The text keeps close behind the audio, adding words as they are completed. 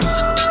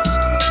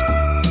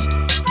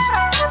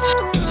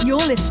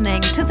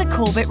listening to The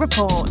Corbett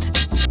Report.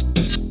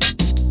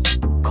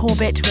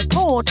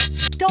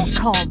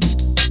 CorbettReport.com.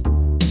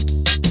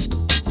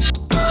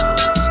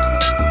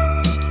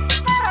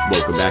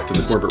 Welcome back to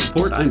The Corbett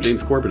Report. I'm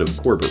James Corbett of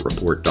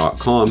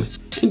CorbettReport.com,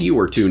 and you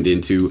are tuned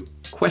into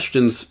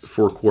Questions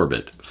for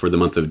Corbett for the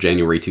month of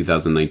January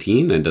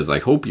 2019, and as I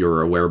hope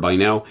you're aware by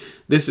now,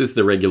 this is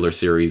the regular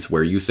series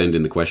where you send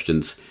in the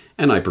questions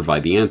and I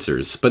provide the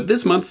answers. But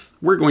this month,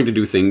 we're going to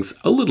do things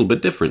a little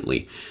bit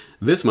differently.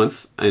 This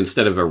month,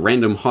 instead of a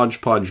random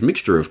hodgepodge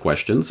mixture of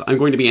questions, I'm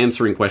going to be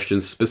answering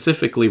questions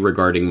specifically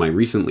regarding my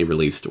recently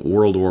released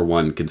World War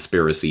I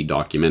conspiracy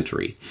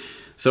documentary.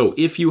 So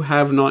if you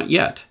have not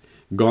yet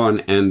gone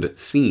and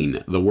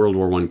seen the World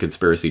War I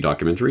conspiracy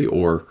documentary,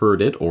 or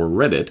heard it, or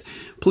read it,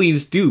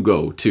 please do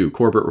go to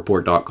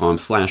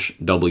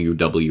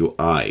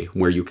CorbettReport.com/WWI,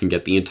 where you can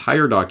get the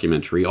entire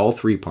documentary, all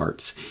 3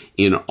 parts,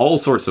 in all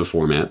sorts of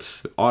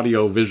formats,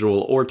 audio,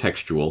 visual, or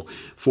textual,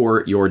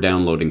 for your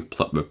downloading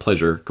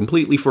pleasure,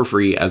 completely for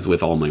free, as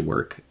with all my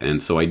work.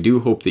 And so I do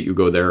hope that you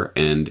go there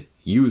and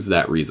use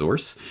that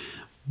resource.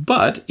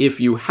 But if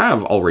you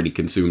have already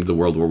consumed the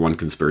World War I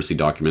conspiracy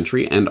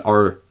documentary and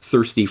are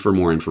thirsty for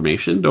more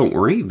information, don't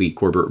worry, the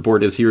Corbett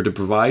Report is here to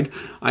provide.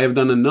 I have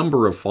done a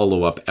number of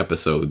follow-up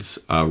episodes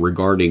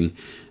regarding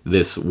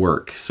this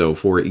work. So,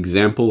 for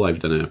example, I've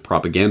done a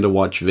Propaganda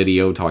Watch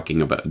video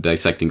talking about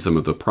dissecting some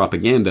of the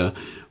propaganda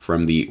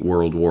from the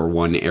World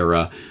War I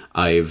era.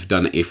 I've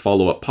done a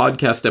follow-up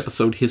podcast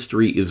episode,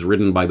 History is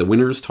Written by the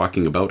Winners,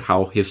 talking about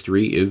how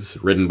history is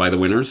written by the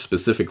winners,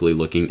 specifically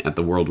looking at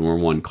the World War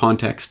I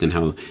context and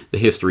how the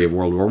history of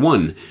World War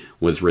I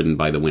was written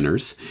by the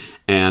winners.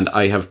 And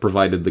I have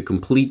provided the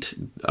complete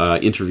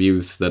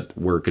interviews that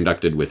were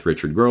conducted with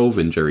Richard Grove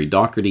and Jerry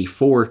Docherty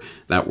for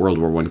that World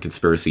War I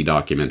conspiracy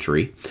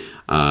documentary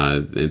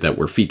that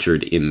were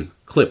featured in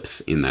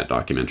clips in that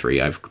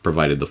documentary. I've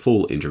provided the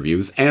full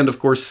interviews. And of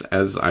course,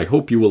 as I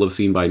hope you will have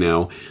seen by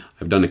now,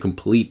 I've done a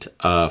complete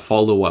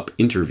follow-up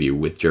interview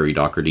with Jerry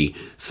Docherty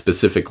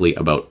specifically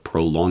about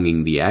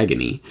prolonging the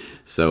agony.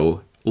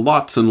 So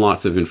lots and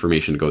lots of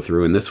information to go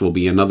through, and this will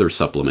be another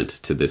supplement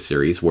to this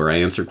series where I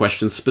answer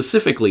questions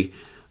specifically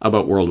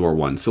about World War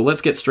I. So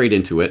let's get straight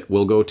into it.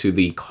 We'll go to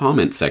the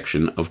comment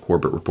section of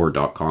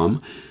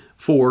CorbettReport.com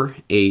for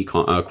a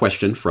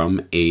question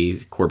from a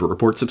Corbett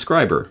Report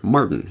subscriber,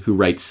 Martin, who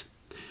writes,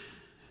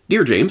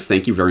 "Dear James,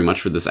 thank you very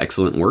much for this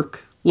excellent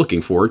work.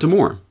 Looking forward to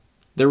more.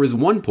 There is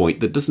one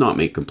point that does not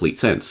make complete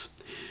sense.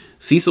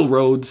 Cecil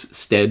Rhodes,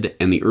 Stead,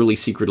 and the early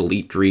secret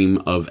elite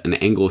dream of an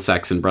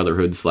Anglo-Saxon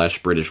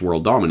Brotherhood/British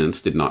world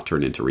dominance did not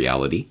turn into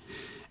reality.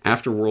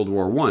 After World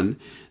War I,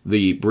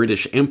 the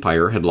British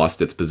Empire had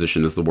lost its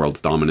position as the world's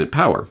dominant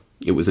power.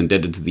 It was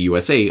indebted to the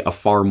USA, a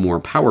far more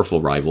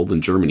powerful rival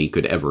than Germany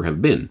could ever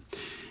have been.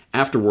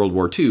 After World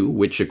War II,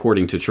 which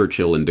according to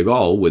Churchill and de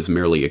Gaulle was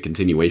merely a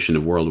continuation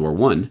of World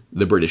War I,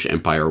 the British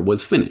Empire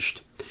was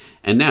finished.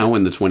 And now,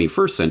 in the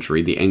 21st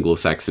century, the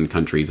Anglo-Saxon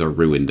countries are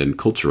ruined and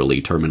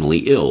culturally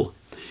terminally ill.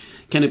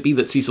 Can it be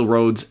that Cecil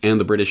Rhodes and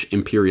the British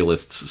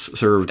imperialists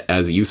served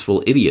as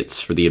useful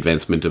idiots for the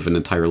advancement of an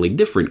entirely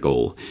different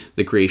goal,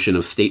 the creation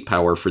of state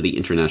power for the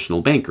international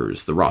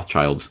bankers, the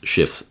Rothschilds,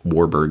 Schiffs,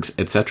 Warburgs,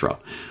 etc.?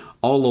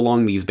 All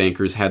along, these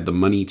bankers had the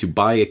money to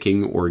buy a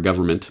king or a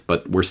government,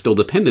 but were still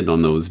dependent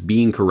on those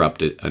being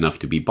corrupted enough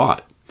to be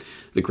bought.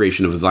 The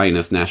creation of a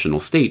Zionist national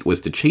state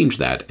was to change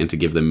that and to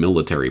give them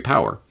military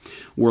power.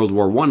 World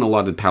War I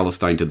allotted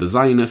Palestine to the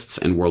Zionists,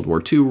 and World War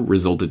II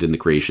resulted in the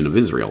creation of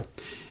Israel.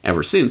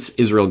 Ever since,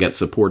 Israel gets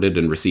supported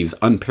and receives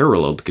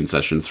unparalleled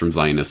concessions from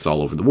Zionists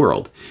all over the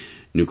world.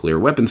 Nuclear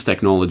weapons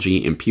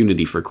technology,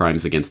 impunity for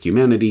crimes against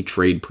humanity,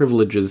 trade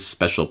privileges,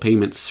 special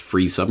payments,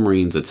 free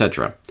submarines,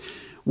 etc.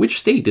 Which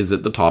state is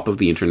at the top of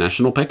the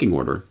international pecking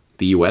order?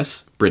 The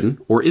US, Britain,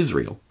 or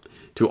Israel?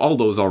 To all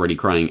those already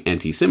crying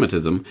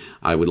anti-Semitism,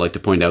 I would like to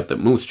point out that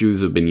most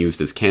Jews have been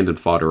used as cannon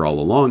fodder all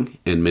along,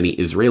 and many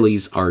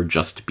Israelis are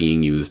just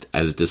being used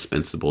as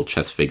dispensable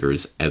chess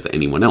figures as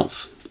anyone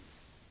else."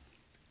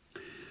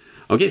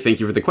 Okay, thank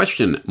you for the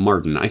question,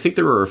 Martin. I think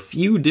there are a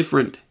few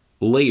different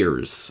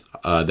layers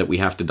that we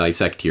have to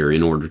dissect here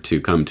in order to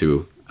come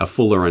to a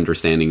fuller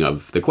understanding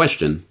of the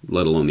question,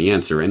 let alone the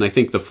answer. And I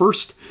think the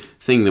first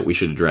thing that we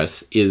should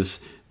address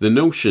is the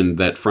notion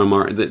that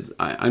that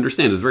I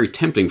understand is very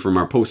tempting from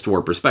our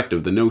post-war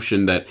perspective, the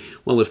notion that,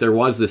 well, if there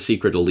was this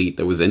secret elite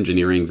that was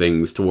engineering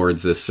things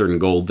towards this certain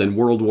goal, then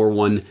World War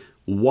I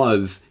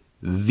was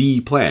the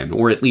plan,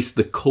 or at least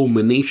the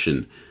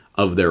culmination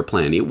of their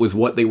plan. It was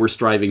what they were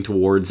striving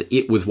towards.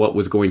 It was what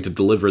was going to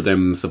deliver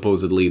them,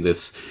 supposedly,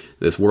 this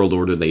world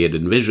order they had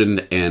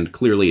envisioned, and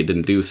clearly it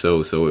didn't do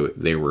so, so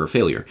they were a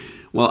failure.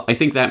 Well, I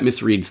think that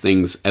misreads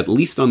things, at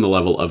least on the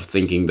level of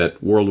thinking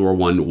that World War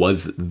I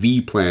was the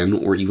plan,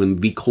 or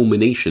even the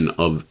culmination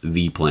of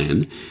the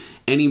plan,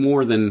 any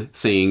more than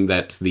saying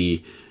that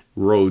the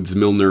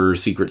Rhodes-Milner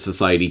secret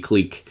society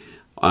clique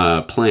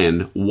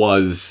plan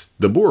was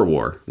the Boer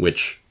War,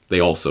 which they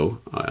also,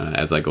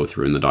 as I go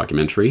through in the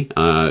documentary,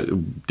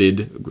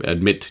 did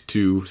admit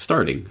to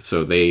starting.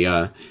 So they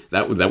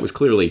that was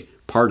clearly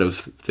part of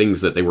things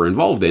that they were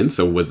involved in.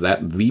 So was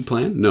that the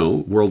plan? No,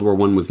 World War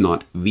I was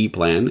not the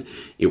plan.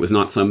 It was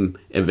not some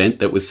event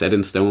that was set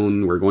in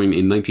stone. We're going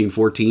in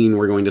 1914,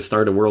 we're going to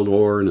start a world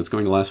war and it's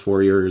going to last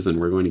 4 years and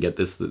we're going to get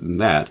this and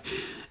that.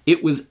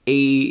 It was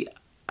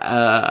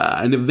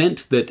an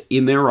event that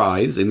in their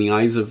eyes, in the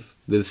eyes of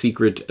the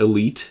secret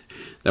elite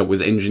that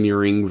was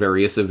engineering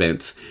various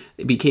events,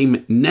 it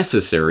became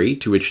necessary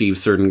to achieve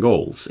certain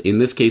goals. In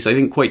this case, I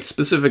think quite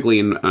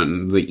specifically,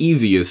 the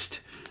easiest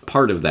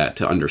part of that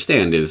to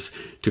understand is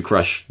to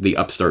crush the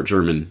upstart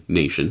German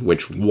nation,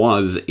 which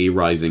was a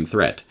rising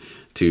threat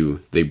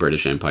to the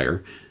British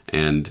Empire.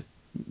 And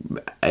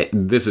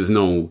this is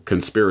no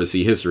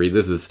conspiracy history.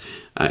 This is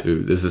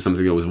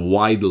something that was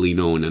widely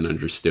known and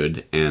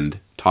understood and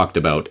talked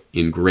about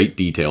in great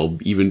detail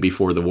even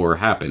before the war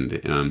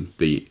happened,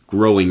 the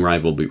growing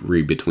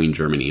rivalry between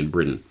Germany and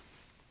Britain.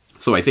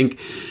 So I think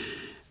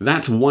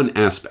that's one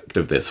aspect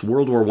of this.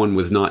 World War I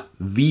was not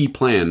the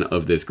plan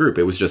of this group.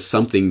 It was just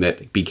something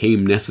that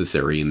became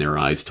necessary in their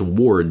eyes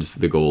towards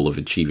the goal of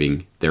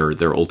achieving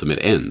their ultimate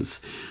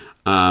ends.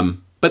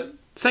 But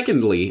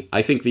secondly,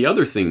 I think the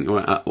other thing,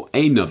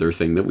 another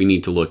thing that we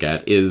need to look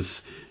at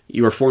is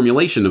your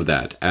formulation of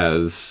that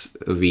as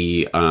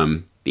the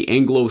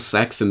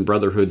Anglo-Saxon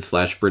Brotherhood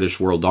 / British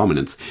world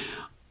dominance.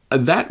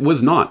 That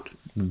was not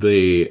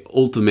the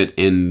ultimate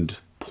end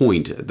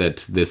point that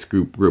this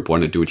group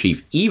wanted to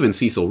achieve. Even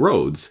Cecil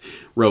Rhodes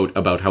wrote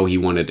about how he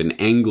wanted an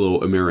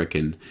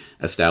Anglo-American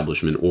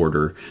establishment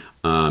order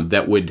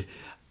that would.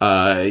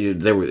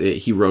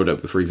 He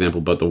wrote, for example,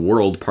 about the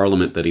World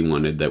Parliament that he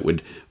wanted that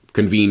would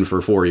convene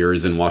for 4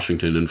 years in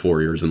Washington and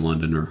 4 years in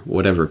London, or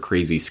whatever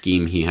crazy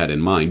scheme he had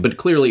in mind. But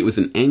clearly it was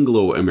an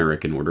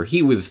Anglo-American order.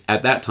 He was,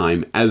 at that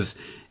time, as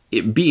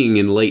it being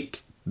in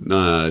late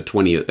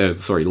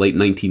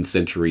 19th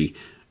century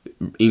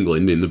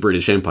England in the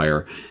British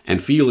Empire,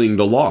 and feeling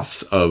the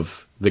loss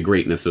of the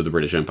greatness of the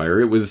British Empire.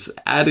 It was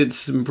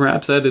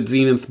perhaps at its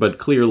zenith, but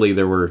clearly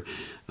there were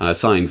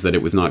signs that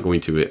it was not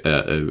going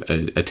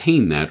to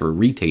attain that or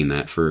retain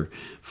that for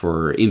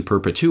in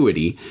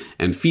perpetuity.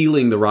 And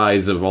feeling the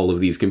rise of all of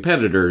these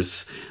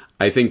competitors,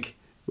 I think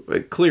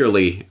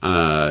clearly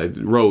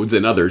Rhodes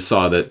and others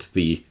saw that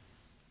the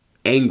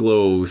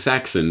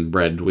Anglo-Saxon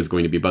bread was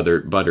going to be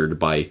buttered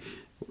by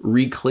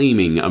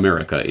reclaiming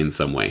America in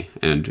some way.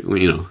 And,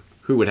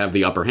 who would have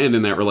the upper hand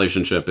in that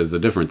relationship is a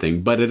different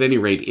thing. But at any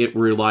rate, it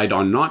relied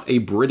on not a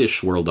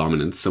British world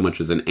dominance so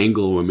much as an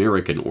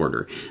Anglo-American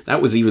order.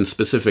 That was even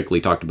specifically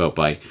talked about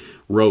by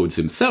Rhodes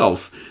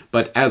himself.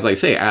 But as I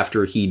say,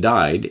 after he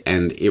died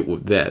and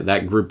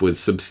that group was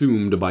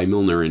subsumed by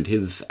Milner and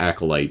his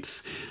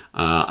acolytes,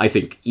 I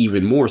think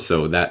even more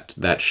so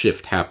that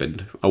shift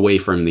happened away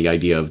from the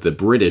idea of the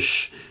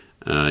British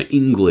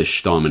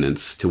English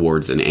dominance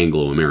towards an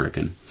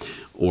Anglo-American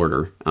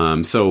order.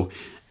 So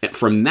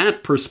from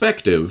that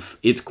perspective,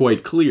 it's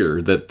quite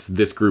clear that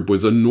this group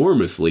was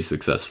enormously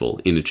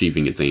successful in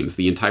achieving its aims.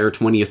 The entire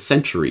 20th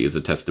century is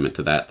a testament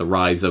to that. The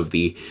rise of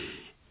the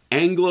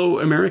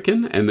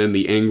Anglo-American and then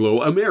the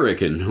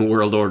Anglo-American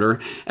world order.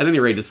 At any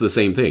rate, it's the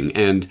same thing.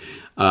 And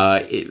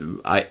I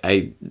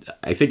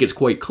think it's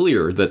quite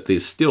clear that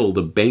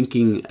the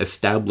banking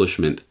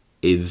establishment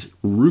is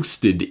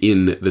roosted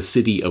in the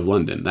City of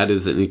London. That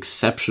is an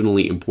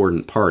exceptionally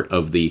important part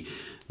of the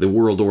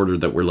world order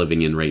that we're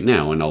living in right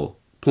now. And I'll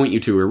point you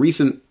to a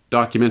recent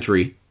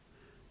documentary,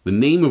 the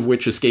name of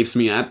which escapes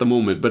me at the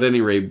moment, but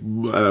anyway,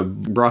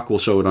 Brock will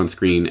show it on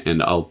screen,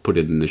 and I'll put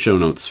it in the show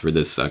notes for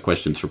this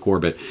Questions for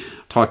Corbett,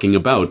 talking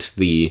about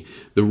the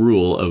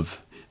rule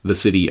of the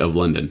City of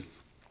London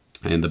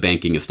and the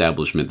banking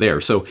establishment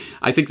there. So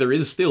I think there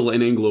is still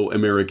an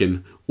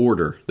Anglo-American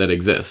order that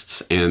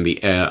exists, and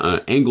the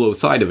Anglo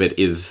side of it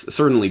is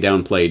certainly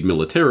downplayed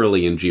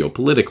militarily and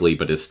geopolitically,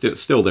 but is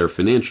still there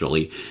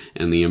financially,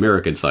 and the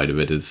American side of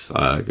it is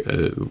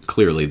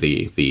clearly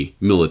the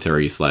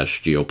military /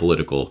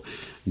 geopolitical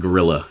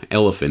gorilla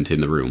elephant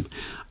in the room.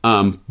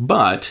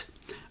 But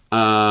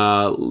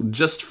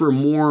just for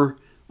more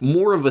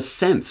of a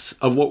sense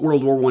of what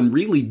World War I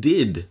really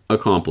did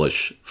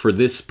accomplish for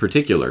this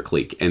particular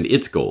clique and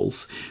its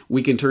goals,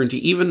 we can turn to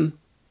even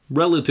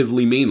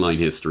relatively mainline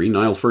history,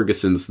 Niall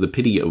Ferguson's The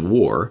Pity of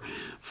War,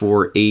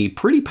 for a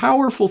pretty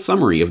powerful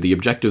summary of the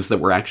objectives that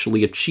were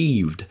actually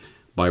achieved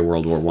by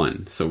World War I.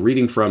 So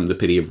reading from The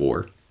Pity of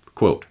War,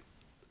 quote,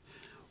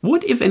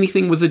 "What, if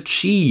anything, was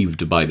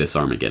achieved by this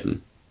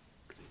Armageddon?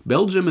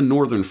 Belgium and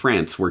northern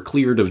France were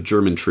cleared of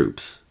German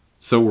troops.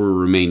 So were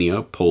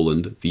Romania,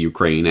 Poland, the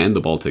Ukraine, and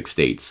the Baltic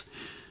states.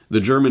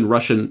 The German,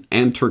 Russian,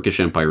 and Turkish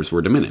empires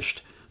were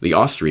diminished, the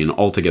Austrian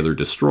altogether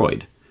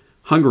destroyed.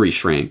 Hungary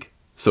shrank,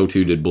 so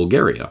too did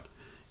Bulgaria,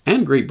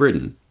 and Great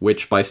Britain,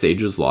 which by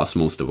stages lost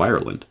most of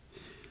Ireland.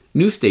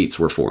 New states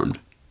were formed.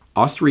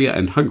 Austria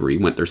and Hungary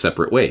went their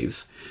separate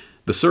ways.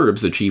 The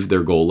Serbs achieved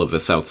their goal of a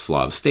South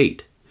Slav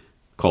state,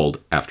 called,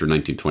 after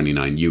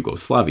 1929,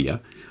 Yugoslavia,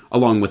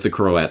 along with the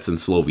Croats and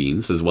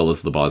Slovenes, as well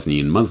as the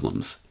Bosnian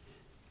Muslims.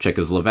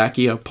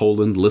 Czechoslovakia,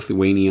 Poland,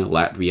 Lithuania,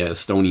 Latvia,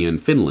 Estonia,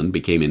 and Finland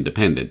became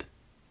independent.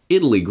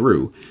 Italy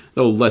grew,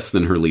 though less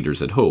than her leaders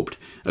had hoped,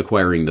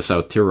 acquiring the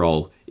South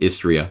Tyrol,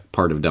 Istria,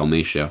 part of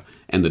Dalmatia,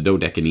 and the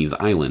Dodecanese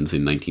Islands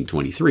in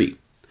 1923.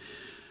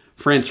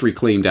 France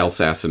reclaimed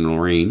Alsace and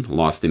Lorraine,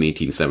 lost in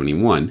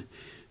 1871.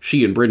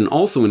 She and Britain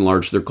also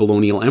enlarged their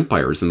colonial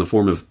empires in the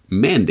form of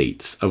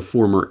mandates of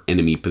former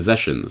enemy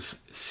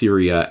possessions,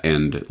 Syria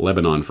and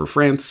Lebanon for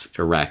France,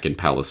 Iraq and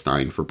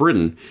Palestine for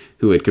Britain,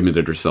 who had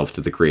committed herself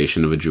to the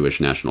creation of a Jewish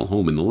national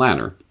home in the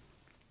latter.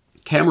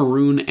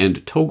 Cameroon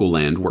and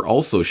Togoland were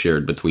also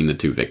shared between the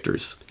two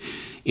victors.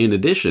 In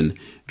addition,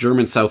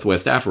 German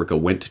Southwest Africa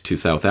went to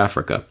South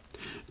Africa,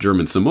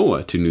 German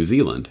Samoa to New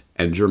Zealand,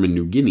 and German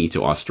New Guinea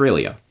to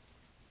Australia.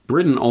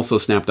 Britain also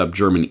snapped up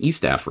German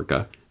East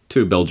Africa,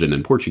 to Belgian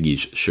and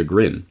Portuguese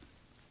chagrin.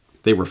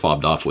 They were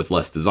fobbed off with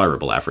less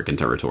desirable African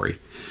territory.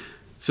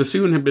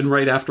 Sassoon had been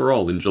right after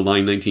all in July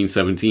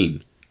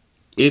 1917.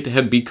 It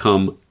had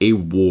become a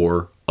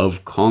war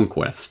of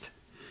conquest.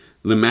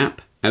 The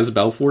map, as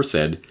Balfour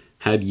said,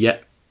 had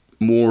yet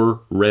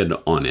more red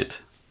on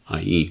it,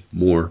 i.e.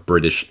 more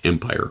British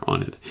Empire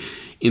on it.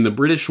 In the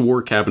British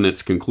War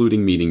Cabinet's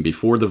concluding meeting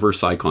before the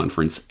Versailles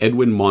Conference,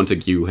 Edwin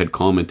Montagu had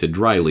commented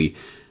dryly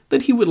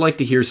that he would like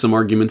to hear some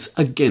arguments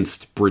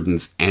against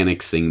Britain's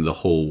annexing the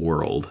whole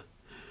world.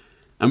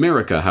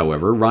 America,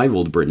 however,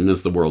 rivaled Britain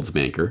as the world's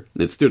banker.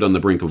 It stood on the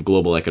brink of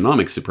global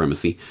economic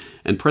supremacy,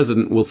 and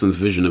President Wilson's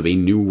vision of a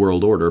new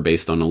world order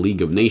based on a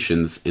League of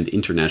Nations and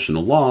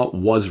international law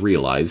was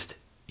realized,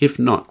 if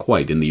not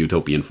quite in the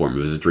utopian form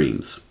of his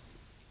dreams.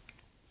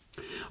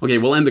 Okay,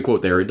 we'll end the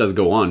quote there. It does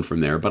go on from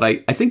there, but I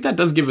think that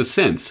does give a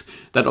sense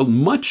that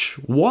much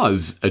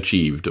was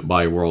achieved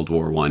by World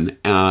War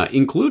I,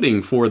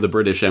 including for the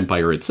British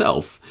Empire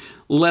itself,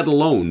 let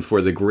alone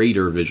for the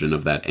greater vision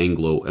of that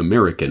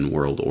Anglo-American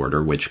world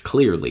order, which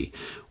clearly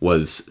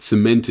was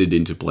cemented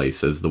into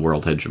place as the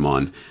world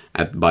hegemon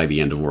by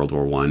the end of World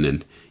War I,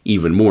 and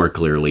even more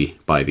clearly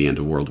by the end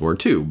of World War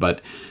II.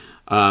 But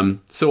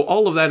so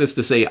all of that is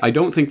to say, I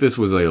don't think this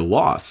was a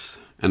loss.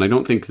 And I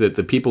don't think that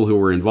the people who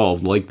were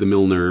involved, like the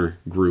Milner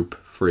group,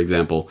 for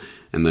example,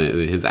 and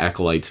his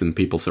acolytes and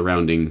people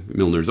surrounding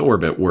Milner's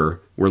orbit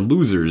were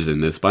losers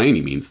in this by any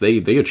means. They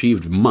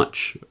achieved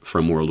much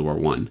from World War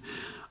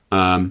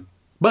I.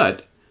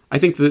 But I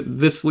think that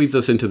this leads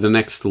us into the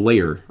next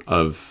layer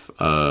of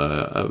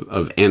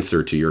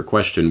answer to your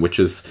question, which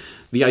is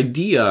the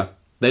idea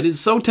that is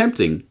so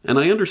tempting, and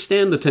I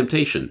understand the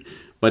temptation,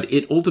 but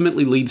it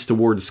ultimately leads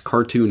towards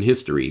cartoon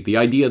history. The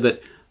idea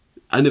that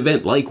an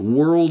event like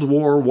World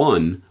War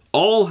I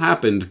all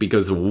happened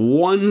because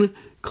one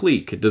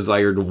clique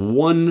desired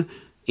one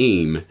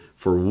aim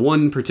for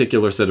one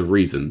particular set of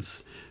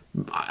reasons.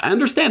 I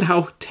understand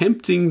how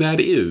tempting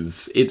that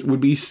is. It would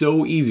be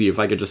so easy if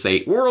I could just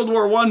say, World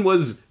War I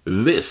was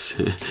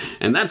this,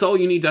 and that's all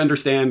you need to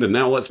understand, and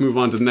now let's move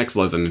on to the next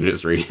lesson in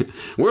history.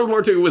 World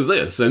War II was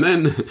this, and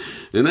then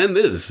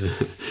this.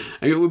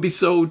 I mean, it would be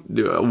so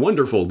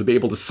wonderful to be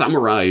able to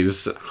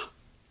summarize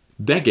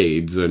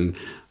decades and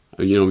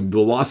the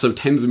loss of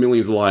tens of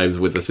millions of lives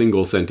with a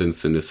single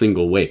sentence in a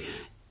single way.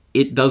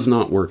 It does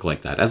not work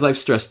like that. As I've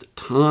stressed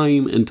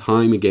time and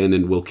time again,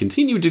 and will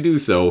continue to do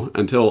so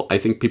until I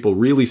think people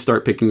really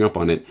start picking up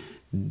on it,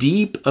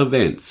 deep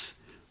events,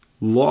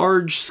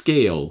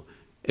 large-scale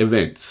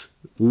events,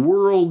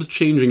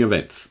 world-changing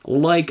events,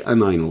 like a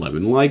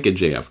 9/11, like a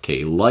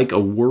JFK, like a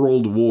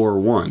World War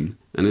I,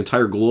 an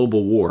entire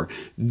global war,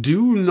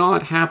 do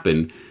not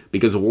happen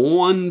because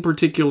one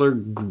particular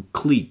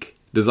clique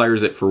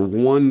desires it for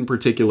one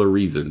particular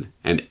reason,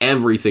 and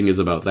everything is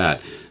about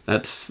that.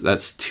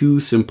 That's too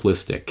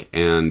simplistic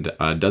and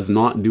does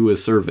not do a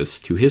service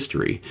to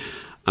history.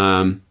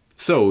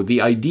 So the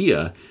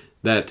idea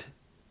that,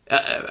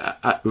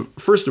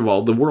 first of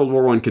all, the World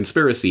War I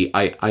conspiracy,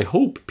 I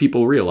hope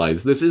people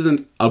realize this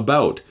isn't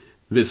about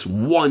this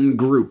one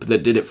group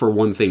that did it for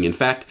one thing. In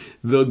fact,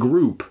 the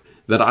group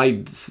that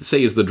I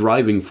say is the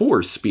driving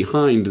force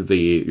behind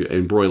the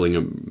embroiling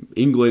of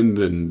England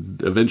and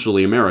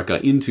eventually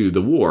America into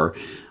the war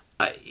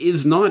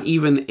is not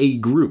even a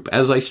group.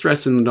 As I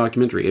stress in the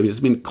documentary, I mean,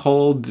 it's been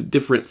called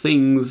different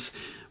things,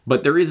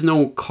 but there is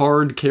no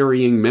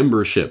card-carrying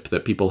membership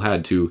that people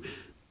had to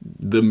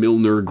the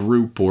Milner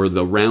Group or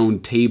the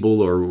Round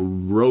Table or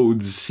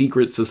Rhodes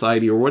Secret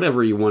Society or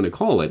whatever you want to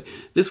call it.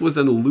 This was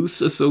a loose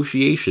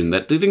association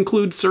that did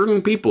include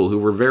certain people who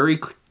were very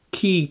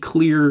key,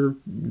 clear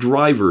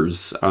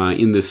drivers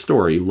in this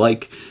story,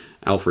 like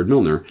Alfred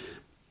Milner.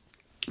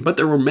 But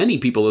there were many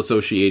people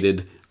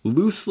associated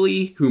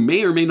loosely who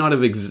may or may not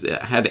have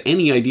had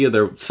any idea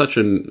that such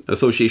an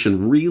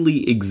association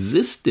really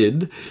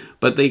existed,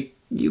 but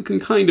you can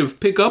kind of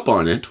pick up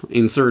on it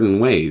in certain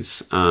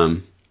ways.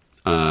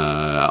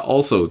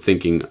 Also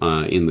thinking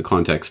in the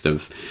context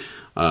of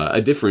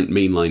a different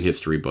mainline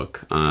history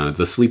book,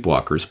 The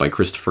Sleepwalkers by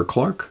Christopher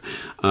Clark.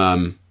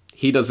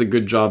 He does a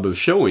good job of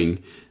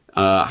showing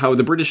how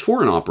the British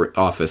Foreign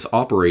Office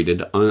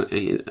operated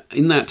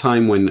in that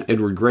time when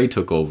Edward Grey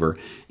took over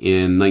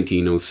in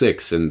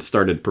 1906 and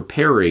started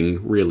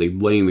preparing, really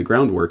laying the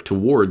groundwork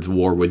towards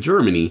war with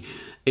Germany.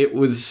 It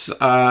was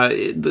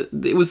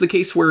the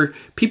case where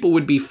people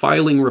would be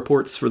filing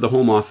reports for the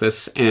Home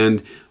Office,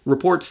 and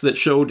reports that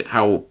showed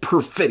how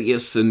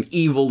perfidious and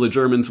evil the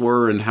Germans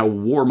were and how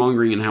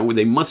warmongering and how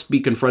they must be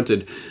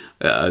confronted.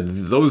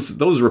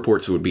 Those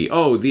reports would be,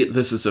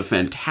 this is a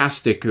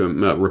fantastic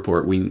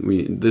report.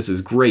 This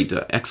is great,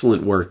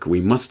 excellent work. We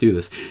must do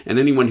this. And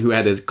anyone who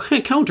had a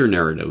counter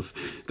narrative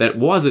that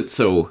wasn't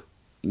so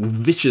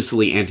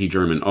viciously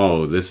anti-German,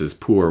 this is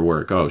poor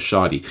work,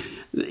 shoddy.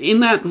 In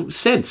that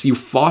sense, you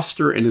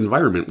foster an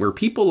environment where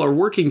people are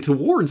working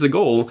towards a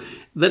goal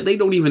that they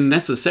don't even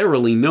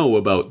necessarily know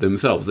about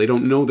themselves. They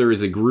don't know there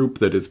is a group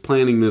that is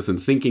planning this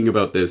and thinking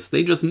about this.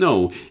 They just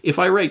know, if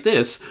I write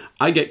this,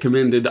 I get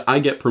commended, I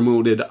get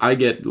promoted, I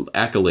get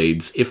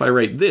accolades. If I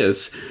write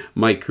this,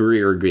 my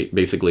career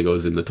basically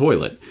goes in the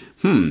toilet.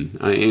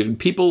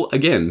 People,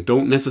 again,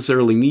 don't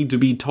necessarily need to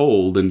be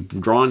told and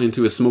drawn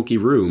into a smoky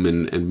room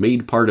and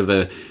made part of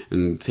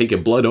and take a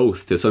blood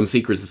oath to some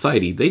secret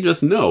society. They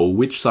just know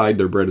which side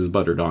their bread is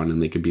buttered on,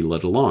 and they can be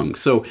led along.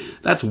 So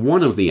that's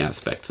one of the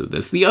aspects of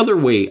this. The other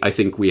way I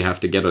think we have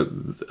to get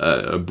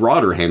a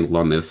broader handle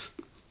on this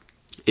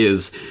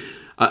is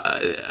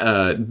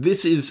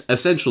this is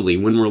essentially,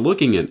 when we're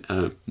looking at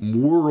a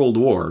world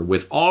war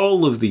with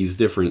all of these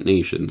different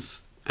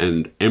nations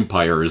and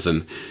empires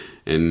and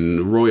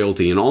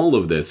royalty and all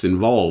of this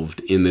involved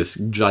in this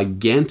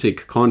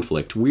gigantic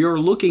conflict, we are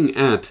looking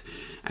at,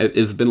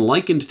 it's been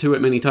likened to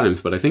it many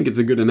times, but I think it's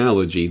a good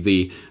analogy,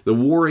 the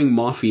warring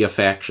mafia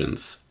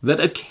factions, that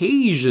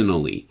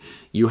occasionally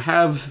you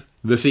have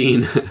the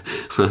scene,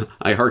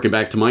 I harken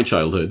back to my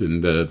childhood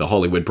and the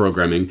Hollywood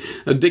programming,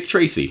 Dick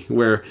Tracy,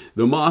 where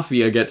the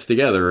mafia gets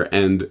together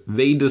and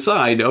they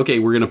decide, okay,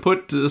 we're going to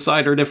put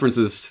aside our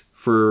differences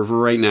for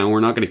right now. We're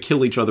not going to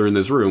kill each other in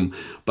this room.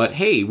 But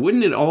hey,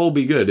 wouldn't it all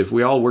be good if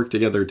we all worked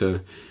together to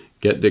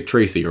get Dick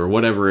Tracy, or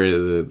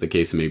whatever the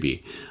case may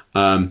be?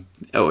 All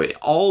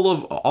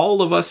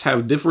of us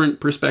have different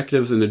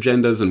perspectives and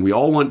agendas, and we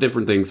all want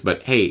different things,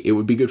 but hey, it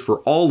would be good for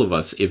all of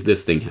us if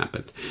this thing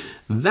happened.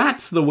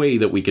 That's the way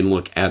that we can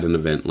look at an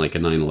event like a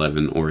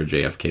 9/11 or a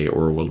JFK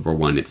or a World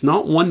War I. It's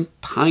not one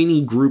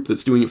tiny group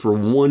that's doing it for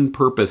one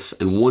purpose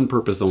and one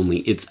purpose only.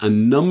 It's a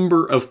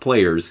number of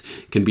players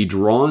can be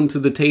drawn to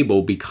the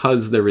table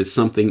because there is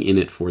something in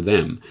it for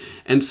them.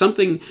 And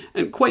something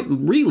quite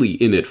really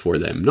in it for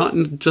them.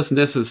 Not just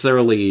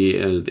necessarily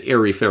an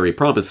airy-fairy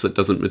promise that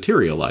doesn't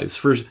materialize.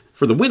 For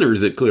the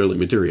winners, it clearly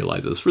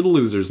materializes. For the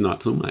losers,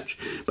 not so much.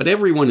 But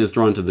everyone is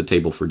drawn to the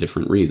table for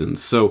different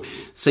reasons. So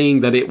saying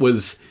that it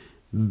was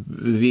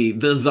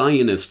the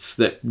Zionists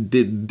that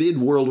did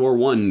World War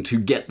I to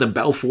get the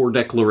Balfour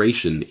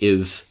Declaration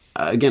is,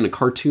 again, a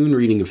cartoon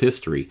reading of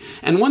history.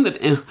 And one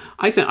that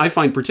I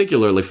find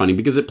particularly funny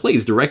because it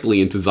plays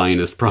directly into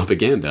Zionist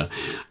propaganda.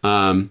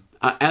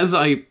 As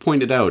I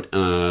pointed out,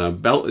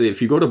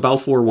 if you go to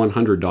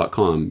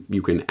Balfour100.com,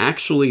 you can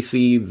actually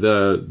see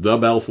the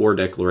Balfour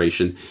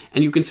Declaration,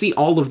 and you can see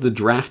all of the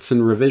drafts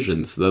and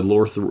revisions. The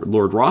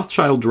Lord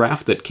Rothschild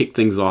draft that kicked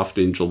things off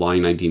in July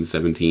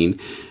 1917,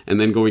 and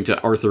then going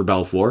to Arthur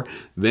Balfour,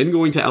 then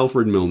going to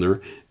Alfred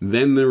Milner,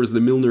 then there was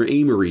the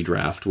Milner-Amory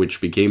draft, which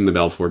became the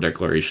Balfour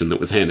Declaration that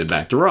was handed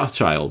back to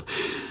Rothschild.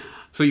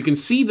 So you can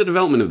see the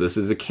development of this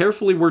as a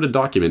carefully worded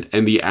document,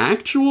 and the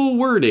actual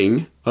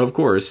wording, of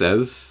course,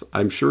 as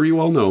I'm sure you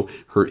all know,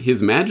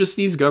 His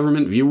Majesty's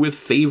government view with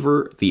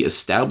favor the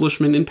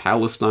establishment in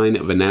Palestine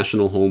of a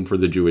national home for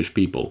the Jewish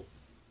people,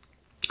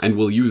 and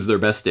will use their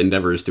best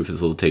endeavors to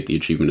facilitate the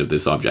achievement of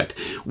this object,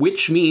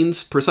 which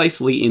means,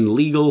 precisely in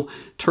legal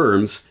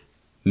terms,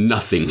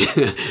 nothing.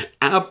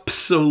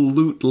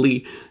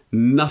 Absolutely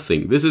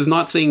nothing. This is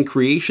not saying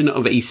creation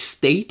of a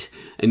state,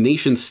 a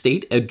nation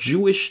state, a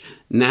Jewish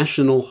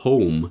national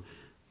home,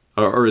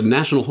 or a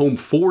national home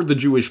for the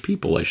Jewish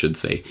people, I should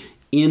say,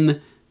 in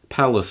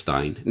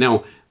Palestine.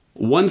 Now,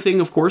 one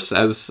thing, of course,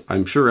 as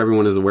I'm sure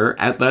everyone is aware,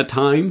 at that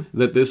time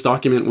that this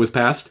document was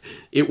passed,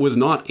 it was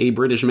not a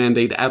British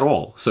mandate at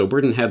all. So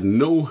Britain had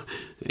no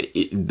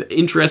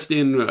interest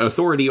in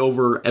authority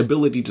over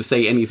ability to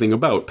say anything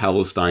about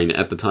Palestine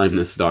at the time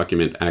this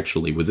document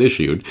actually was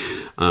issued,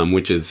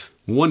 which is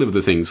one of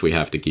the things we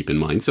have to keep in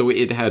mind. So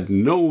it had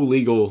no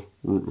legal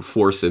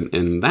force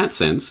in that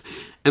sense.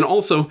 And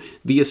also,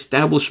 the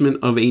establishment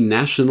of a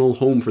national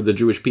home for the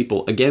Jewish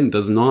people, again,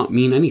 does not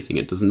mean anything.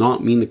 It does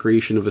not mean the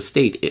creation of a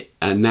state.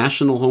 A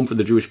national home for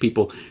the Jewish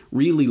people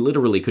really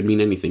literally could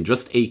mean anything.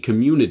 Just a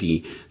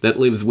community that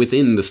lives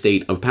within the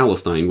state of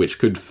Palestine, which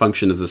could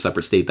function as a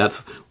separate state.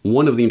 That's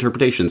one of the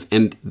interpretations.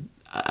 And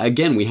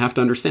again, we have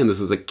to understand this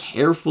was a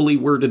carefully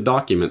worded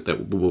document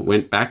that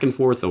went back and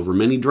forth over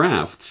many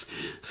drafts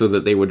so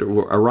that they would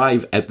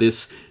arrive at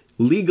this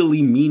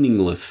legally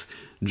meaningless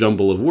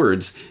jumble of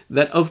words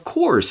that, of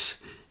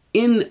course,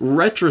 in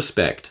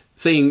retrospect,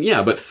 saying,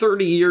 yeah, but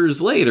 30 years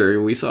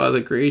later, we saw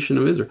the creation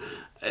of Israel.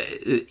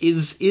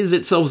 is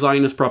itself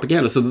Zionist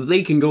propaganda, so that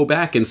they can go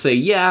back and say,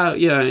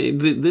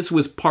 this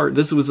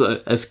was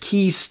a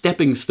key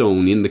stepping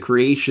stone in the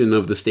creation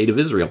of the State of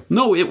Israel.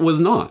 No, it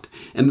was not.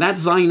 And that's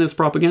Zionist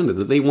propaganda,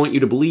 that they want you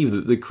to believe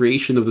that the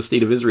creation of the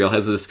State of Israel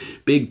has this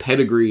big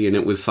pedigree and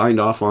it was signed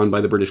off on by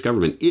the British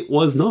government. It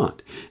was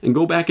not. And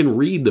go back and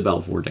read the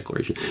Balfour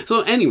Declaration. So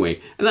anyway,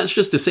 and that's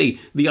just to say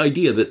the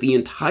idea that the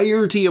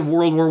entirety of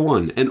World War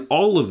I and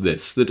all of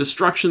this, the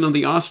destruction of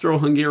the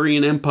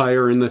Austro-Hungarian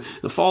Empire and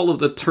the fall of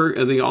the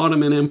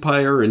Ottoman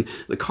Empire and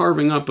the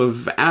carving up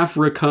of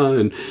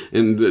Africa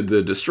and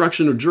the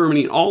destruction of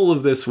Germany, all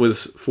of this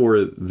was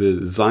for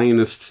the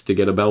Zionists to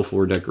get a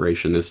Balfour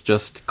Declaration. It's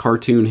just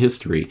cartoon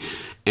history.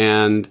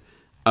 And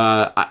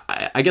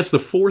I guess the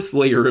fourth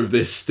layer of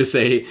this to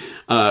say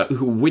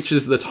which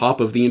is the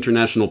top of the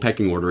international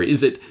pecking order.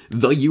 Is it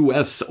the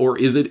US or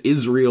is it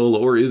Israel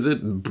or is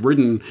it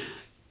Britain?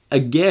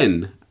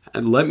 Again,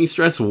 and let me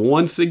stress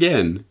once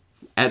again,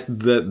 at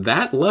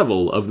that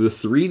level of the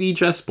 3D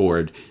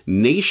chessboard,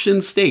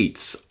 nation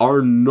states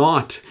are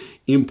not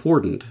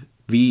important.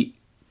 The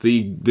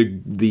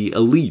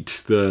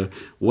elite, the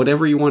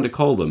whatever you want to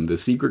call them, the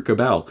secret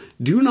cabal,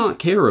 do not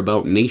care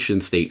about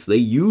nation states. They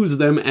use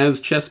them as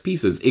chess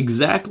pieces,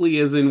 exactly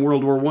as in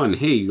World War I.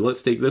 Hey,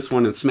 let's take this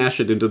one and smash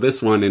it into this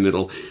one and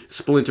it'll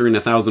splinter in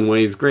 1,000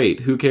 ways.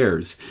 Great, who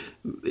cares?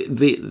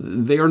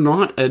 They are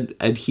not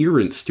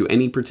adherents to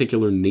any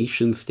particular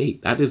nation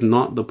state. That is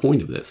not the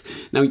point of this.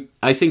 Now,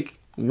 I think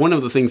one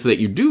of the things that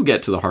you do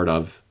get to the heart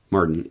of,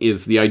 Martin,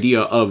 is the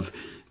idea of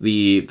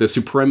the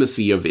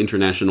supremacy of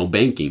international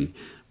banking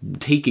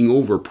taking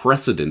over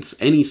precedence,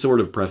 any sort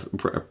of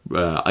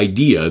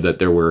idea that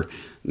there were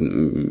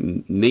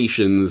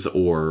nations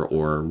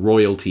or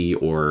royalty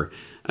or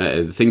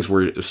things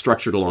were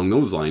structured along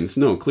those lines.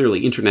 No,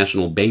 clearly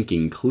international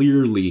banking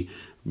clearly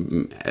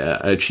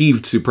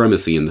achieved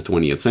supremacy in the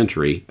 20th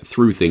century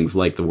through things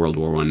like the World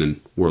War I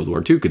and World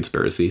War II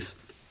conspiracies.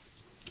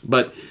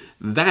 But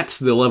that's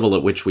the level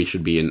at which we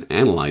should be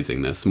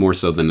analyzing this, more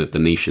so than at the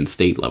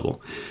nation-state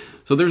level.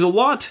 So there's a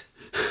lot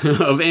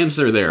of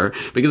answer there,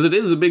 because it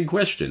is a big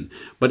question,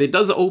 but it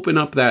does open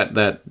up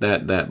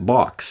that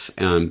box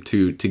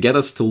to get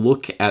us to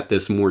look at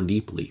this more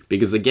deeply.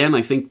 Because again,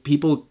 I think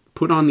people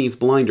put on these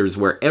blinders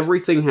where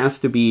everything has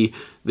to be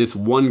this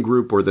one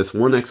group or this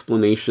one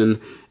explanation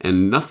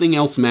and nothing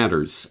else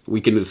matters.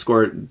 We can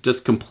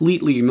just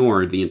completely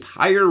ignore the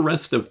entire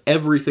rest of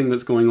everything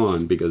that's going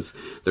on because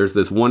there's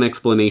this one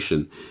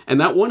explanation.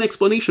 And that one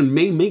explanation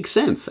may make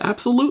sense,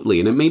 absolutely,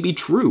 and it may be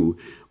true,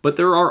 but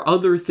there are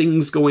other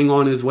things going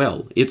on as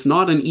well. It's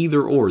not an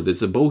either or,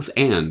 it's a both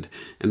and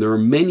there are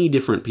many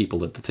different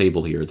people at the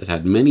table here that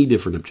had many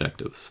different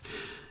objectives.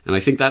 And I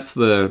think that's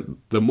the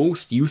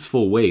most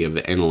useful way of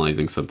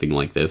analyzing something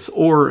like this,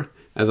 or,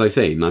 as I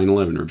say,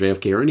 9/11 or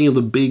JFK or any of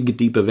the big,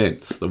 deep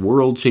events, the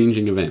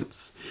world-changing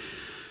events.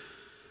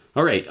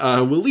 All right,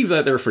 we'll leave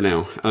that there for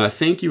now.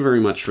 Thank you very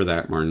much for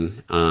that,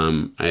 Martin.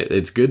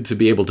 It's good to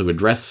be able to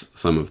address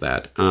some of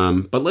that.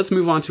 But let's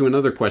move on to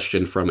another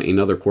question from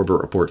another Corbett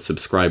Report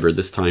subscriber,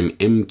 this time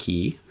M.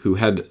 Key, who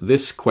had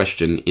this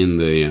question in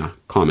the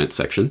comment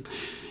section.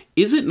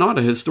 Is it not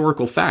a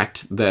historical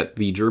fact that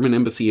the German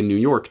embassy in New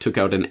York took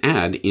out an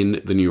ad in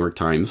the New York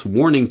Times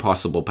warning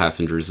possible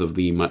passengers of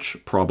the much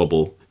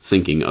probable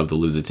sinking of the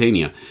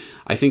Lusitania?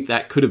 I think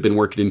that could have been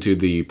worked into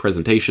the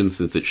presentation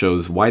since it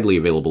shows widely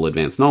available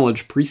advanced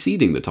knowledge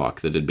preceding the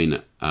talk that had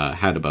been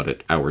had about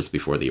it hours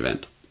before the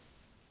event.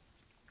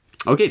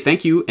 Okay,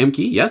 thank you,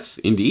 Emke. Yes,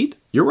 indeed,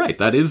 you're right.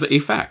 That is a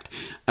fact.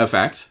 A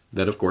fact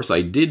that, of course,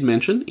 I did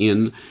mention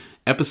in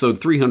episode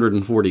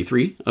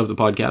 343 of the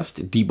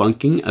podcast,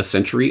 Debunking a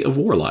Century of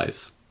War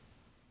Lies.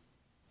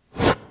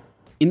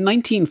 In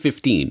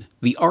 1915,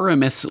 the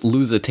RMS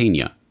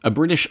Lusitania, a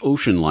British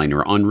ocean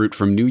liner en route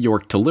from New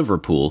York to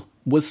Liverpool,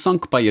 was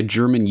sunk by a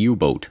German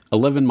U-boat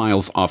 11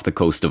 miles off the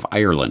coast of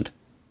Ireland.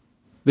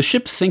 The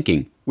ship's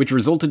sinking, which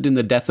resulted in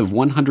the death of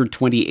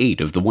 128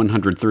 of the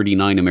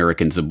 139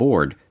 Americans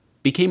aboard,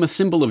 became a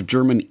symbol of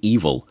German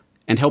evil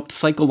and helped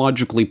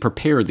psychologically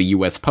prepare the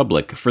US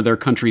public for their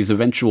country's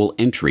eventual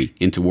entry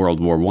into World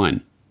War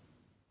I.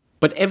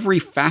 But every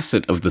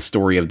facet of the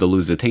story of the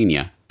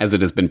Lusitania, as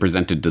it has been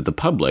presented to the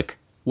public,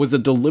 was a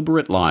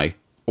deliberate lie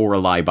or a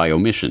lie by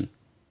omission.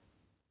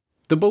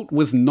 The boat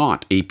was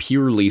not a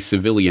purely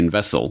civilian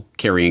vessel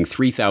carrying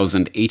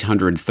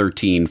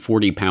 3,813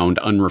 40-pound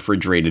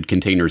unrefrigerated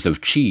containers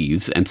of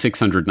cheese and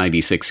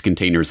 696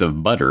 containers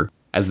of butter,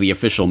 as the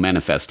official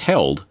manifest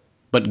held,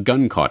 but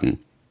gun cotton,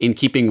 in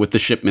keeping with the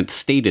shipment's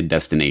stated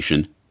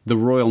destination, the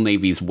Royal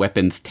Navy's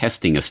weapons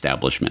testing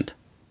establishment.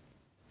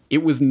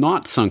 It was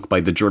not sunk by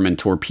the German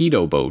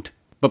torpedo boat,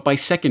 but by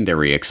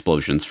secondary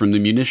explosions from the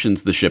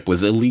munitions the ship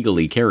was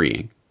illegally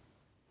carrying.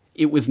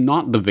 It was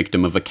not the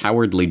victim of a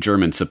cowardly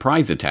German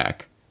surprise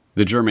attack.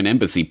 The German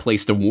embassy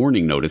placed a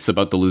warning notice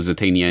about the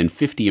Lusitania in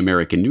 50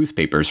 American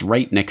newspapers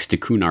right next to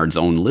Cunard's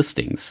own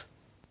listings.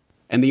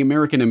 And the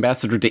American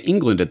ambassador to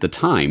England at the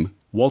time,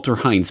 Walter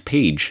Hines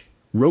Page,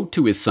 wrote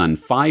to his son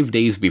 5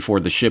 days before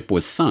the ship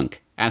was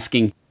sunk,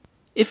 asking,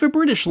 If a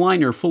British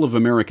liner full of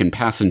American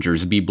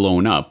passengers be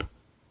blown up,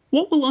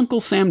 what will Uncle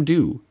Sam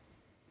do?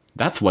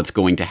 That's what's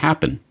going to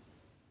happen.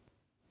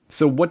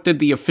 So what did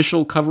the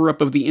official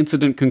cover-up of the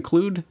incident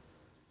conclude?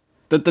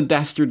 That the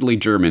dastardly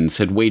Germans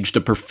had waged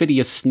a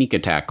perfidious sneak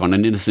attack on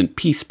an innocent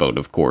peace boat,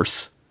 of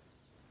course.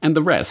 And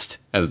the rest,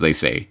 as they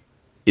say,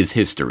 is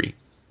history.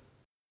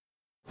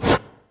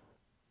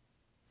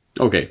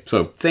 Okay,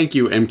 so thank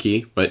you,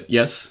 MKey, but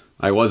yes,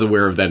 I was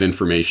aware of that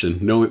information.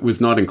 No, it was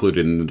not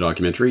included in the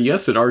documentary.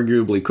 Yes, it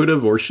arguably could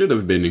have or should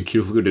have been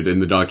included in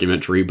the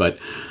documentary, but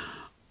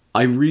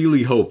I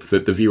really hope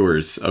that the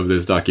viewers of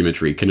this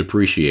documentary can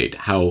appreciate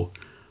how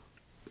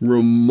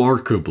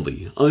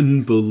remarkably,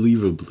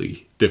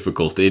 unbelievably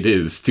difficult it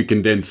is to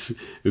condense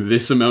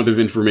this amount of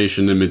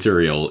information and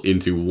material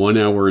into 1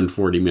 hour and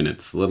 40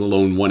 minutes, let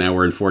alone 1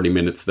 hour and 40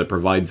 minutes that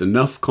provides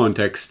enough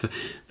context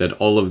that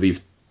all of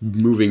these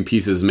moving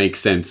pieces make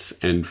sense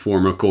and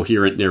form a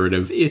coherent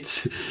narrative.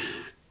 It's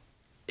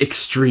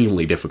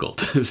extremely difficult.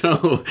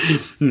 So,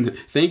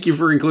 thank you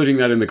for including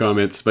that in the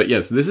comments. But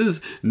yes, this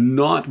is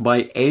not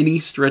by any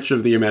stretch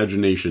of the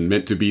imagination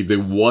meant to be the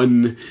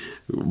one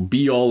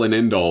be-all and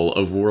end-all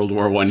of World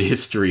War I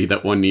history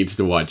that one needs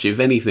to watch. If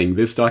anything,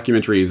 this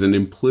documentary is an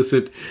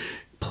implicit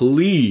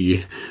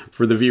plea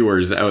for the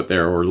viewers out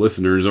there, or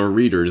listeners or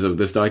readers of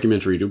this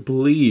documentary, to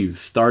please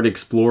start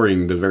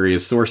exploring the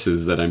various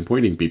sources that I'm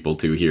pointing people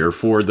to here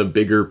for the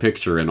bigger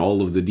picture and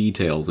all of the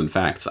details and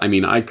facts. I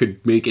mean, I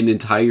could make an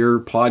entire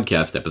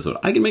podcast episode.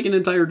 I can make an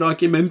entire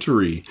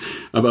documentary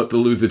about the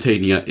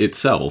Lusitania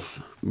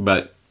itself,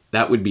 but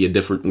that would be a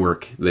different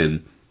work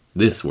than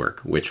this work,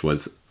 which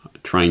was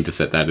trying to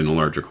set that in a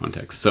larger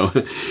context. So,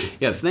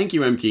 yes, thank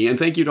you, MKey, and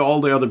thank you to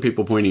all the other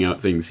people pointing out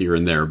things here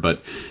and there.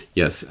 But,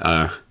 yes,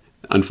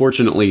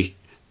 unfortunately,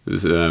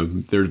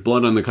 there's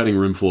blood on the cutting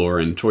room floor,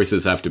 and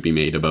choices have to be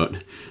made about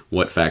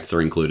what facts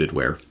are included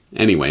where.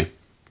 Anyway,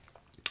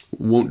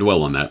 won't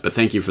dwell on that, but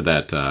thank you for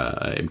that,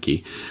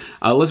 MKey.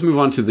 Let's move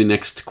on to the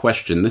next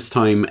question. This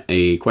time,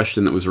 a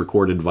question that was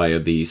recorded via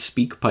the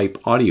SpeakPipe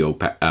audio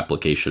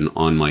application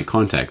on my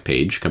contact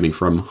page, coming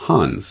from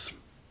Hans.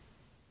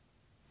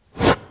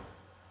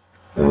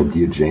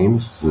 Dear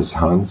James, this is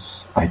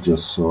Hans. I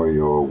just saw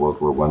your World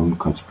War I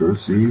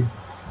conspiracy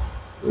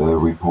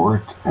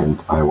report, and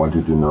I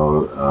wanted to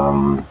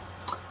know,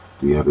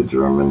 do you have a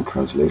German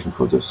translation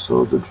for this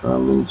so the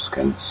Germans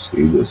can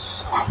see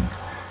this?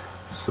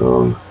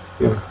 So,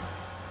 yeah.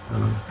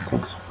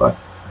 Thanks. Bye.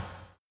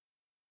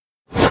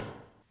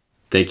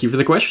 Thank you for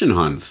the question,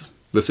 Hans.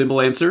 The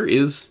simple answer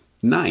is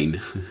 9.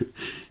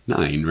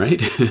 9, right?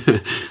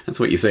 That's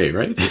what you say,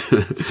 right?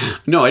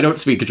 No, I don't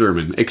speak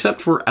German,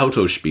 except for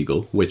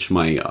Autospiegel, which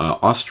my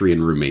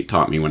Austrian roommate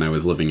taught me when I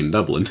was living in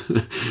Dublin.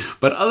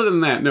 But other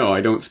than that, no,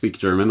 I don't speak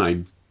German.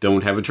 I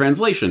don't have a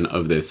translation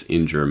of this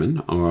in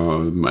German,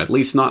 at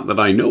least not that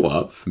I know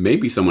of.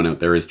 Maybe someone out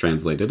there has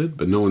translated it,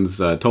 but no one's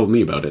told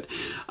me about it.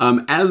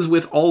 As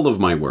with all of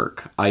my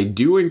work, I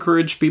do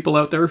encourage people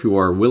out there who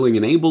are willing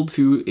and able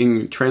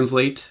to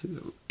translate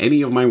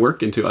any of my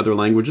work into other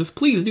languages.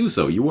 Please do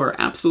so. You are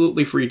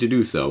absolutely free to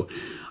do so.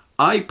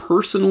 I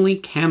personally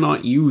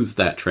cannot use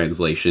that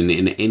translation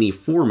in any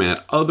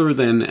format other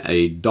than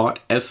a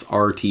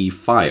 .srt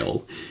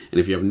file. And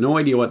if you have no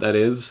idea what that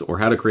is or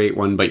how to create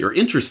one, but you're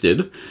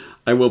interested,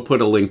 I will put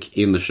a link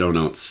in the show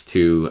notes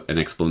to an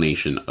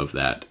explanation of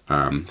that,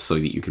 so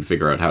that you can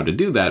figure out how to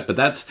do that. But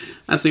that's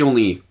the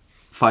only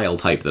file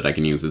type that I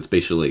can use. It's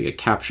basically a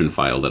caption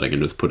file that I can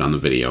just put on the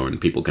video and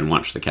people can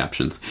watch the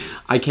captions.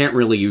 I can't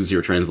really use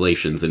your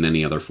translations in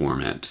any other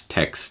format,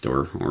 text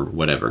or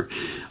whatever.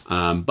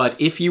 But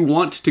if you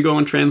want to go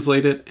and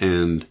translate it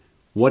and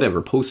whatever,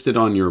 post it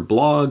on your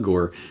blog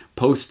or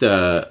post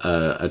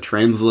a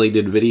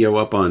translated video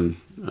up on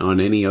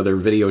any other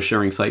video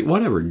sharing site,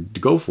 whatever,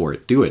 go for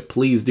it. Do it.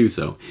 Please do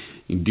so.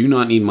 You do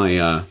not need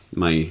my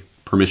my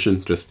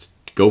permission. Just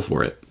go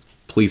for it.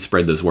 Please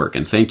spread this work,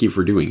 and thank you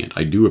for doing it.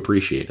 I do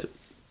appreciate it.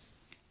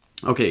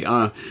 Okay,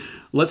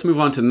 let's move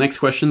on to the next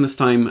question. This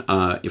time,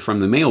 from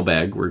the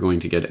mailbag, we're going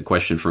to get a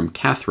question from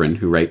Catherine,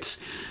 who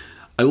writes,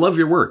 I love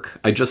your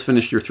work. I just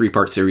finished your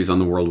 3-part series on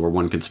the World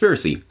War I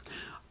conspiracy.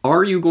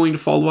 Are you going to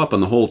follow up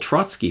on the whole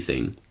Trotsky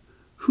thing?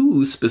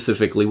 Who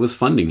specifically was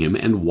funding him,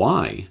 and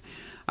why?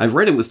 I've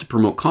read it was to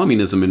promote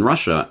communism in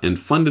Russia and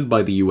funded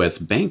by the US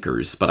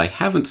bankers, but I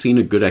haven't seen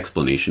a good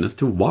explanation as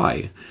to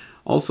why.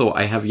 Also,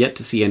 I have yet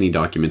to see any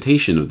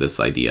documentation of this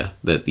idea,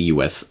 that the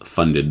US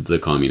funded the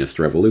communist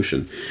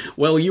revolution.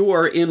 Well, you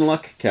are in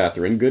luck,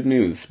 Catherine. Good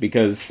news,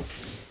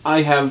 because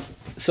I have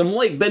some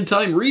late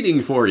bedtime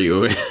reading for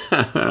you.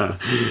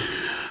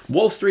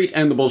 Wall Street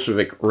and the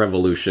Bolshevik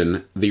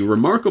Revolution, the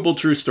remarkable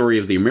true story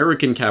of the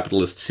American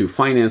capitalists who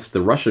financed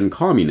the Russian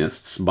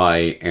communists,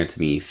 by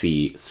Anthony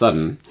C.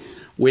 Sutton,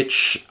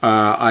 which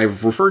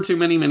I've referred to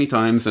many, many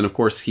times, and of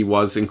course he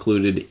was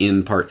included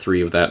in part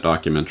 3 of that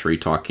documentary,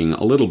 talking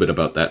a little bit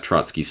about that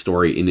Trotsky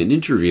story in an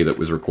interview that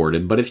was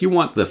recorded. But if you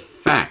want the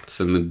facts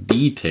and the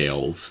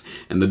details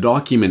and the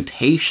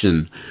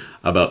documentation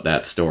about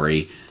that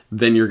story,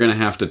 then you're going to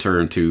have to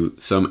turn to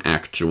some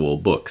actual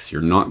books.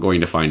 You're not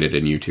going to find it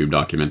in YouTube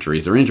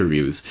documentaries or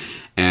interviews.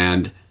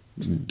 And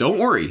don't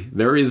worry,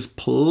 there is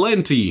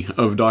plenty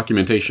of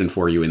documentation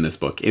for you in this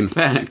book. In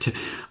fact,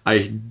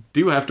 I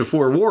do have to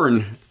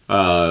forewarn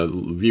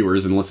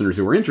viewers and listeners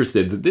who are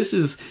interested that this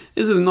is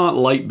not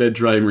light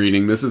bedtime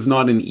reading. This is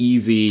not an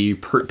easy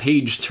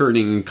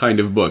page-turning kind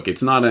of book.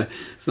 It's not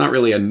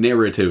really a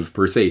narrative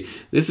per se.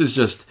 This is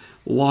just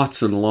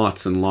lots and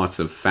lots and lots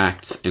of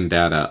facts and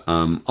data.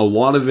 A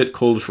lot of it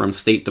culled from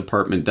State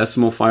Department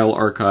decimal file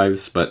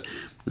archives, but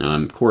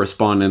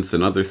correspondence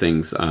and other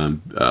things,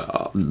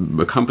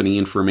 company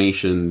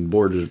information,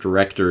 board of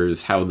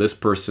directors, how this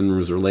person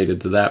was related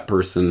to that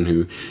person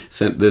who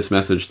sent this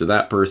message to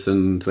that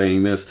person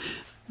saying this.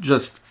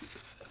 Just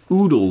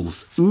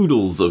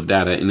oodles of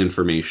data and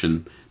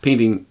information,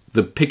 painting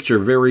the picture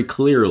very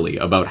clearly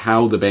about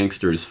how the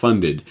banksters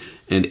funded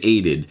and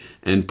aided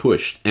and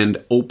pushed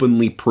and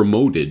openly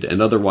promoted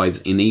and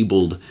otherwise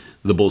enabled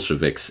the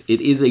Bolsheviks.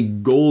 It is a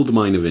gold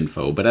mine of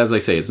info, but as I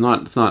say, it's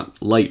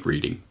not light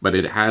reading, but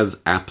it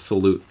has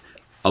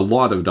a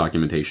lot of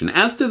documentation.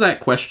 As to that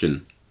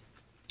question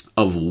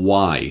of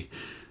why,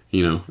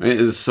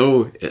 it's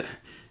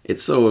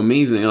so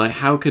amazing. Like,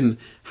 how can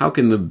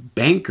the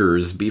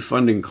bankers be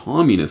funding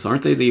communists?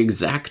 Aren't they the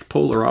exact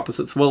polar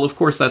opposites? Well, of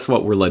course, that's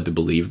what we're led to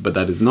believe, but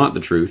that is not the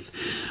truth.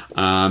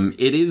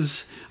 It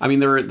is. I mean,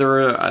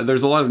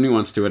 there's a lot of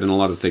nuance to it and a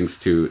lot of things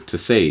to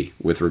say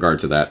with regard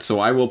to that. So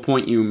I will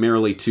point you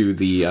merely to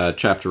the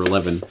chapter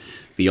 11,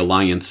 The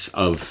Alliance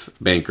of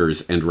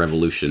Bankers and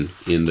Revolution,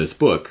 in this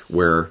book,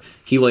 where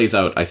he lays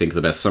out, I think,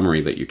 the best summary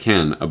that you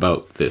can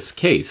about this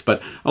case.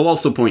 But I'll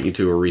also point you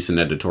to a recent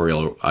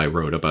editorial I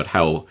wrote about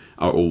how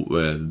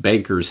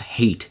bankers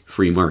hate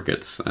free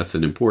markets. That's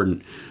an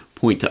important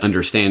point to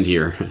understand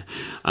here.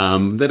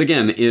 That,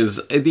 again,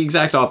 is the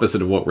exact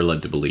opposite of what we're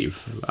led to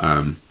believe.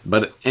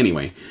 But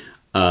anyway,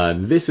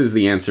 this is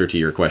the answer to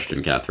your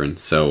question, Catherine.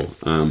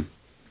 So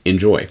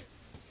enjoy.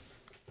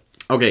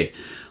 Okay,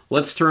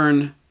 let's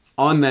turn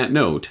on that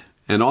note.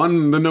 And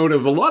on the note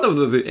of a lot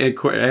of the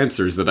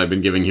answers that I've been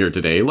giving here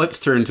today, let's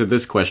turn to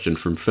this question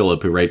from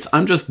Philip, who writes,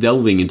 I'm just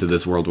delving into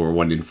this World War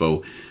I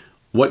info.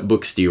 What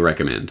books do you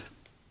recommend?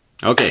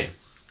 Okay,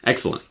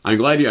 excellent. I'm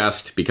glad you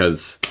asked,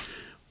 because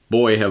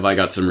boy, have I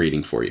got some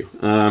reading for you.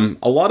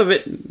 A lot of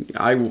it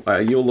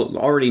you'll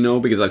already know,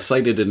 because I've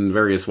cited it in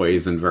various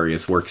ways in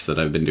various works that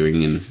I've been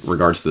doing in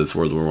regards to this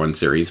World War I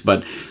series.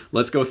 But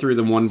let's go through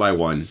them one by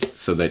one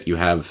so that you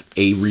have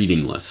a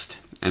reading list.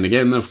 And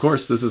again, of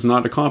course, this is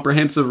not a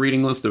comprehensive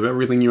reading list of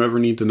everything you ever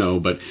need to know,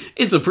 but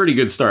it's a pretty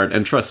good start,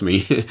 and trust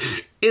me,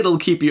 it'll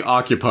keep you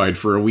occupied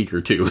for a week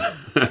or two.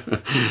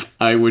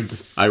 I would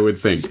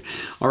think.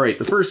 All right,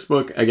 the first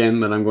book, again,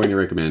 that I'm going to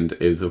recommend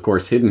is, of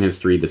course, Hidden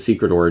History, The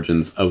Secret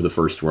Origins of the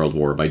First World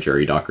War by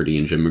Jerry Docherty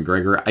and Jim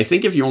McGregor. I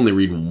think if you only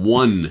read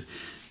one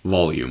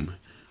volume,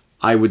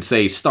 I would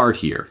say start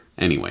here.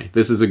 Anyway,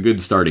 this is a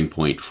good starting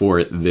point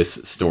for this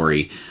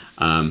story.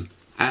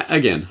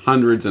 Again,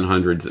 hundreds and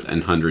hundreds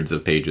and hundreds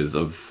of pages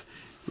of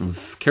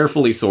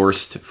carefully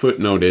sourced,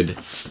 footnoted,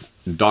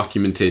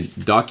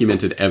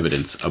 documented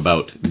evidence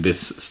about this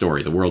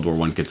story, the World War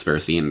I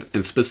conspiracy,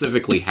 and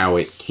specifically how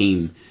it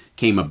came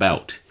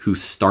about, who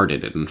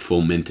started it and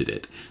fomented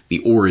it. The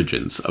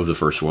origins of the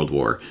First World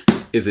War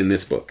is in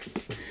this book.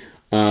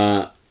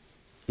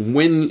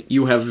 When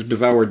you have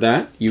devoured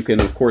that, you can,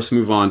 of course,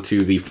 move on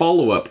to the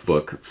follow-up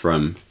book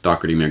from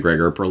Docherty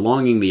McGregor,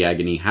 Prolonging the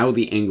Agony, How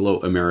the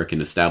Anglo-American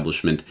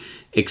Establishment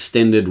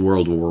Extended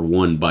World War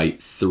I by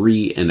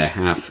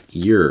 3.5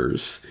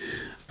 years.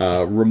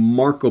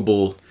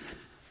 Remarkable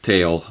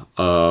tale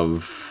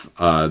of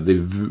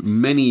the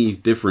many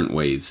different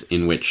ways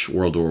in which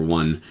World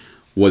War I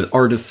was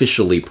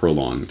artificially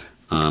prolonged,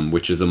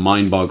 which is a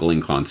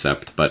mind-boggling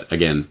concept, but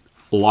again,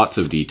 lots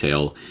of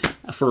detail.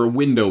 For a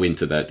window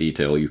into that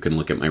detail, you can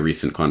look at my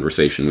recent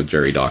conversation with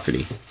Jerry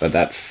Docherty. But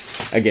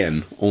that's,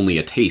 again, only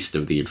a taste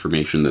of the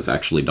information that's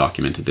actually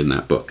documented in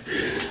that book.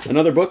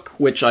 Another book,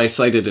 which I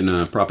cited in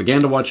a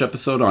Propaganda Watch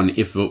episode on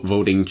If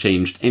Voting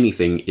Changed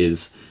Anything,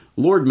 is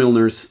Lord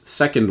Milner's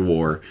Second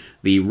War,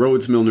 the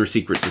Rhodes-Milner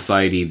Secret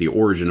Society, the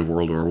Origin of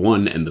World War I,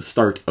 and the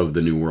Start of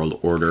the New World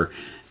Order.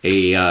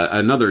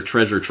 Another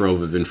treasure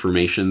trove of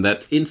information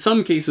that in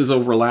some cases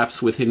overlaps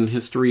with Hidden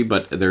History,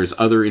 but there's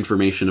other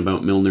information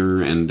about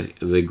Milner and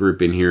the group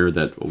in here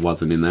that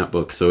wasn't in that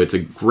book. So it's a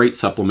great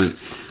supplement,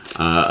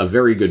 a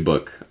very good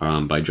book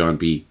by John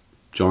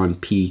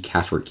P.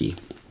 Cafferty.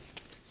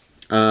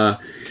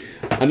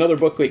 Another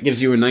book that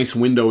gives you a nice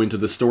window into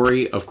the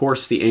story, of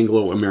course, The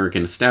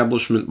Anglo-American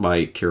Establishment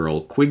by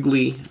Carroll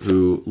Quigley,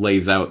 who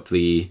lays out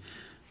the...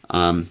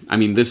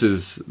 this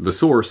is the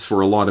source for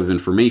a lot of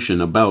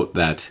information about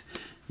that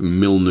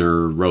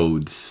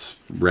Milner-Rhodes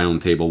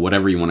roundtable,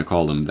 whatever you want to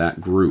call them, that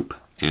group,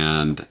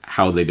 and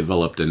how they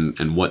developed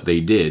and what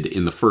they did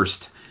in the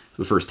first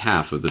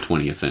half of the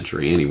 20th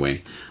century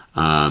anyway.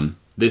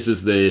 This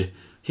is the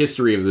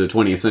history of the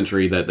 20th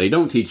century that they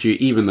don't teach you,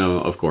 even though,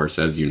 of course,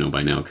 as you know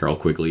by now, Carroll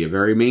Quigley, a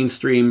very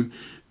mainstream,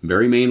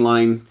 very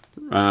mainline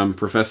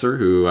professor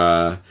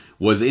who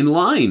was in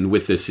line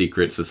with this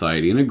secret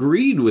society and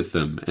agreed with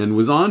them and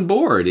was on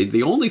board.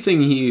 The only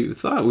thing he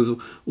thought was,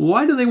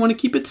 why do they want to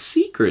keep it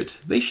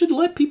secret? They should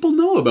let people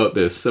know about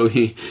this. So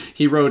he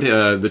wrote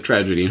The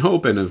Tragedy and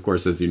Hope, and of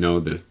course, as you know,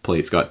 the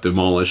place got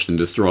demolished and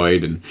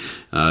destroyed, and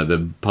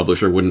the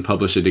publisher wouldn't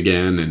publish it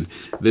again, and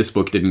this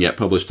book didn't get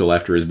published till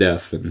after his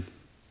death, and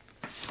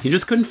he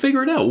just couldn't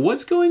figure it out.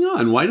 What's going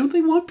on? Why don't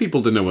they want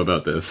people to know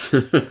about this?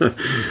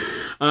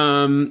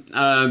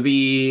 As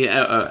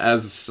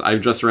I've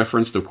just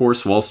referenced, of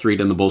course, Wall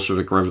Street and the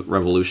Bolshevik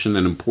Revolution,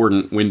 an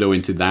important window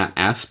into that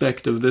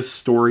aspect of this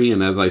story,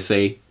 and as I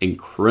say,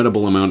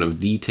 incredible amount of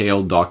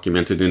detailed,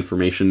 documented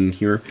information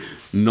here.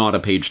 Not a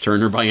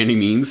page-turner by any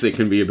means. It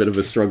can be a bit of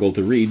a struggle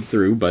to read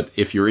through, but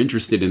if you're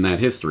interested in that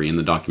history and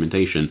the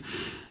documentation,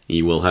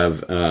 you will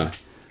have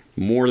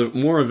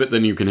more of it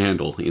than you can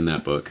handle in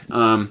that book.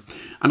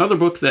 Another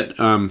book that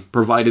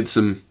provided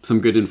some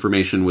good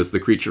information was The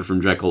Creature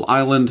from Jekyll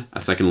Island,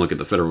 A Second Look at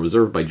the Federal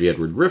Reserve by G.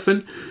 Edward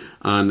Griffin,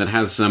 that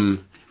has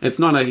some, it's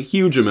not a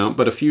huge amount,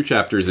 but a few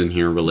chapters in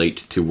here relate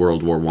to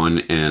World War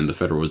I and the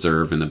Federal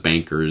Reserve and the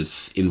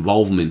bankers'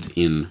 involvement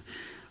in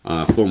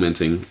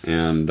fomenting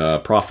and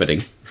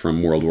profiting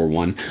from World War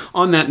I.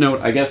 On that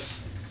note, I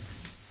guess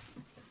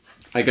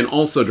I can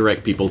also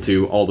direct people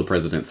to All the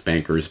President's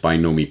Bankers by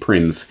Nomi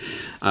Prinz.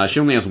 She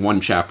only has one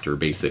chapter,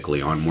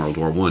 basically, on World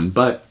War I,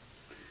 but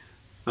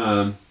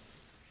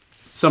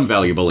some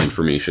valuable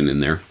information in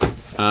there.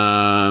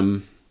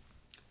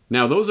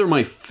 Now, those are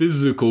my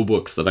physical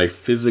books that I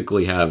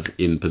physically have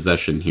in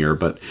possession here,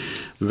 but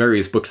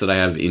various books that I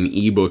have in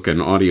ebook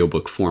and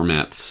audiobook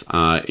formats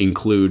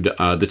include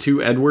The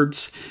Two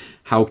Edwards,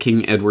 How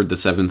King Edward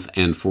VII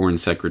and Foreign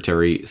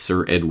Secretary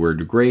Sir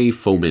Edward Grey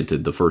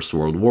Fomented the First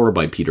World War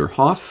by Peter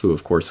Hoff, who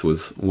of course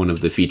was one of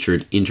the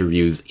featured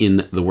interviews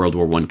in the World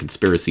War I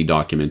conspiracy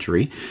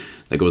documentary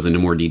that goes into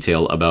more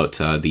detail about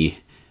the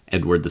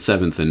Edward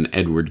VII and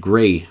Edward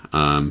Grey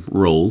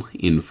role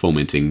in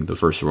fomenting the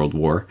First World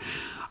War.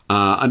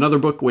 Another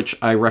book which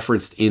I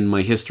referenced in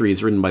my history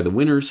is written by the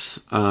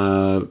Winners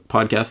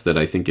podcast that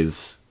I think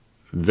is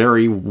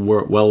very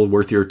well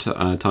worth your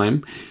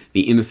time.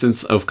 The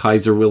Innocence of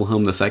Kaiser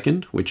Wilhelm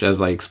II, which,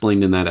 as I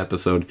explained in that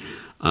episode,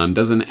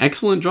 does an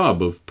excellent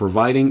job of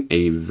providing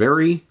a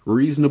very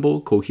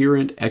reasonable,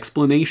 coherent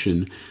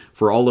explanation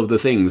for all of the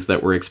things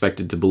that we're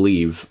expected to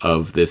believe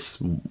of this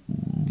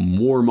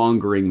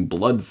warmongering,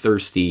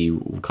 bloodthirsty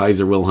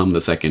Kaiser Wilhelm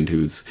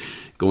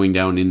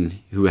II,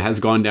 who has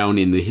gone down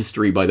in the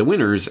history by the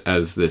Winners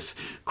as this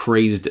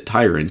crazed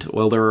tyrant.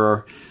 Well, there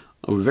are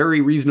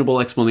very reasonable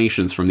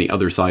explanations from the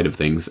other side of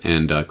things,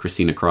 and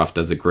Christina Croft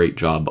does a great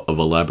job of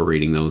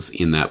elaborating those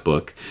in that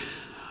book.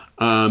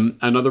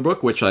 Another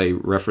book, which I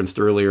referenced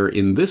earlier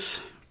in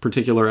this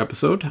particular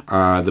episode,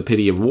 The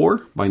Pity of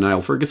War by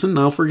Niall Ferguson.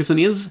 Niall Ferguson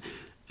is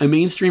a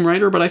mainstream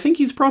writer, but I think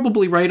he's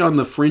probably right on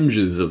the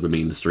fringes of the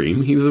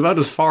mainstream. He's about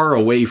as far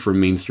away from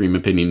mainstream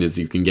opinion as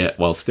you can get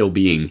while still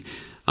being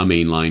a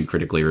mainline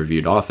critically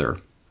reviewed author.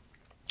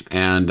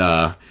 And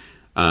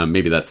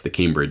maybe that's the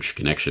Cambridge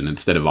connection.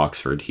 Instead of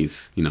Oxford,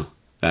 he's,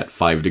 that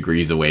 5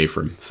 degrees away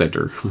from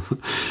center.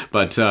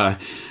 But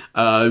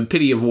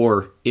Pity of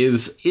War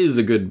is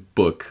a good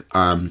book.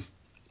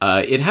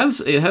 It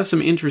has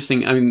some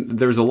interesting,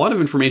 there's a lot of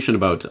information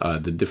about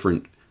the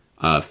different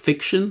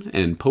fiction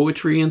and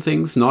poetry and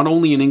things, not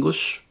only in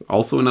English,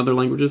 also in other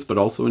languages, but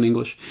also in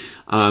English,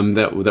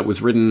 that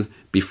was written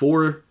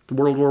before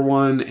World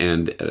War I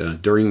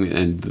and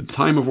during the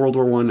time of World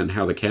War I, and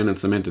how the canon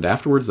cemented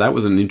afterwards. That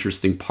was an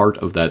interesting part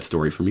of that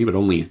story for me, but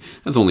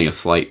that's only a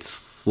slight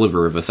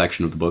sliver of a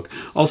section of the book.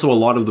 Also, a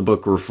lot of the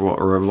book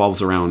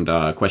revolves around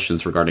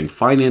questions regarding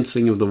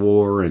financing of the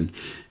war and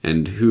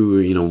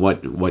who,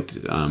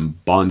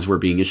 what bonds were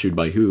being issued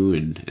by who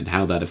and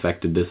how that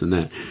affected this and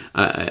that.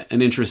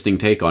 An interesting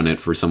take on it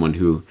for someone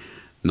who,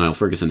 Niall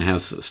Ferguson,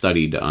 has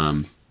studied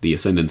the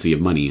ascendancy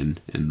of money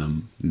and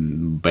the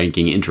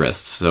banking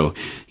interests. So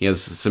he has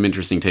some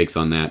interesting takes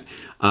on that.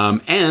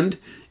 And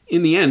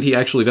in the end, he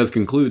actually does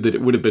conclude that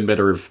it would have been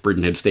better if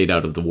Britain had stayed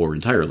out of the war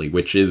entirely,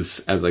 which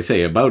is, as I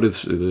say,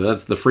 that's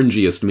the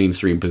fringiest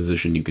mainstream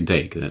position you can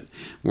take, that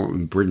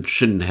Britain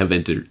shouldn't have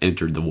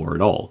entered the war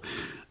at all.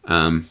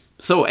 And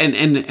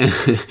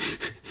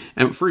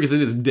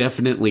Ferguson is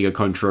definitely a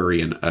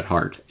contrarian at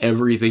heart.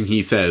 Everything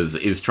he says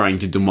is trying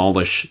to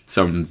demolish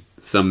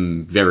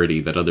some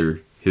verity that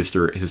other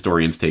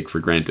historians take for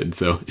granted.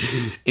 So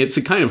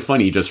it's kind of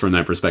funny just from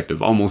that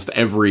perspective. Almost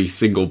every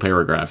single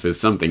paragraph is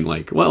something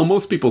like, well,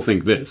 most people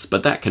think this,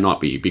 but that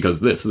cannot be because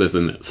this,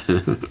 and this.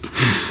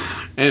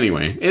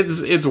 Anyway,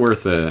 it's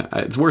worth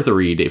a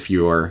read if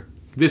you are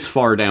this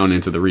far down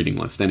into the reading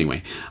list.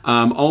 Anyway,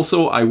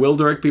 also I will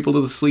direct people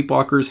to The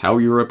Sleepwalkers: How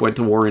Europe Went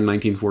to War in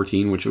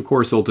 1914, which of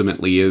course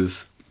ultimately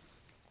is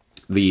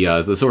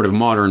the sort of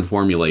modern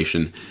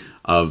formulation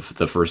of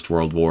the First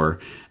World War.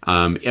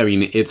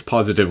 It's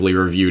positively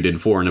reviewed in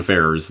Foreign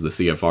Affairs, the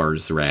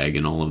CFR's rag,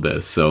 and all of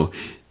this. So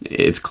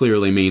it's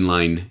clearly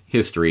mainline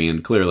history,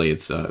 and clearly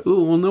it's, no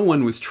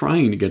one was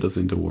trying to get us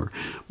into war.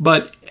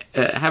 But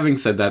having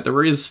said that,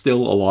 there is still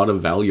a lot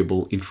of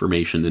valuable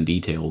information and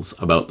details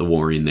about the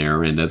war in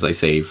there. And as I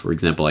say, for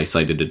example, I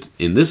cited it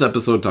in this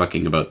episode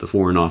talking about the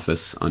Foreign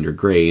Office under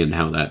Grey and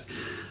how that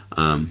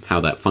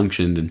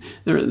functioned. And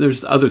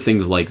there's other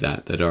things like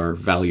that are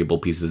valuable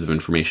pieces of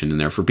information in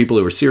there for people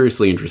who are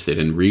seriously interested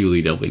in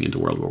really delving into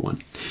World War I.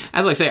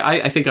 As I say,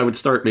 I think I would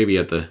start maybe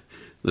at the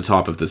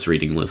top of this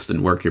reading list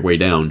and work your way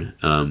down.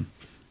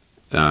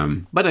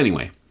 But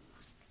anyway,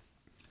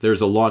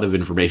 there's a lot of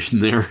information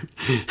there.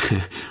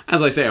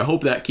 As I say, I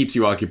hope that keeps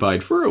you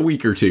occupied for a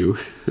week or two.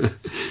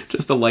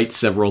 Just a light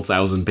several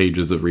thousand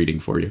pages of reading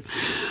for you.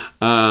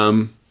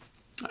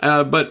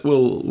 But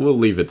we'll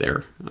leave it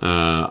there.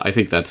 I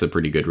think that's a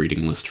pretty good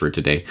reading list for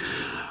today.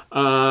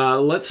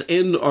 Let's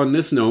end on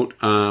this note.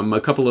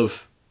 A couple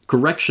of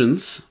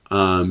corrections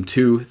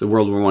to the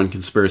World War I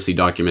conspiracy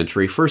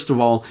documentary. First of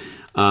all,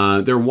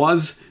 there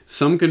was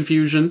some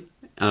confusion,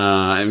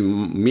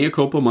 mea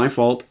culpa, my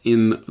fault,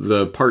 in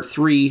the part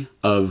 3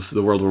 of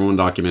the World War I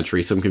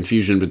documentary. Some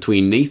confusion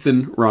between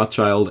Nathan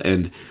Rothschild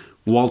and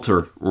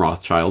Walter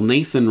Rothschild.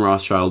 Nathan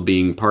Rothschild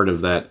being part of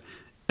that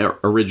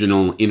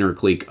original inner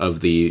clique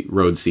of the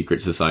Rhodes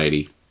Secret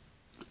Society,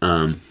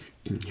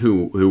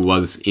 who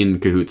was in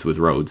cahoots with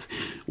Rhodes.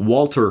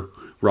 Walter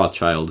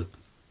Rothschild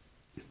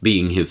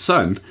being his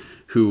son,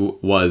 who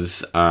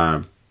was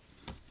the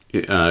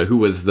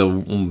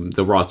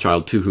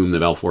Rothschild to whom the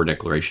Balfour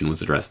Declaration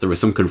was addressed. There was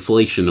some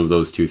conflation of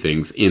those two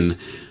things in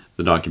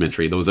the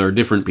documentary. Those are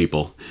different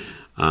people.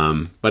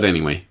 But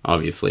anyway,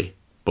 obviously,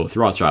 both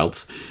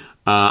Rothschilds.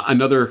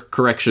 Another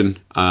correction,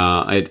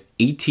 at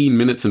 18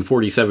 minutes and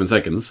 47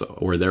 seconds,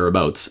 or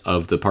thereabouts,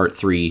 of the part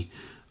 3,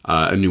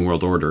 A New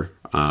World Order,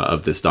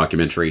 of this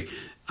documentary.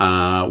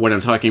 When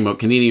I'm talking about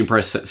Canadian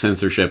press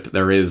censorship,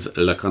 there is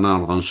Le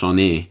Canard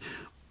Enchaîné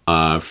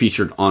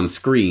featured on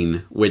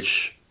screen,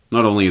 which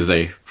not only is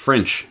a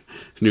French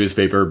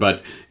newspaper,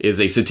 but is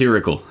a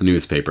satirical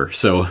newspaper.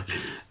 So,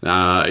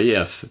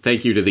 yes,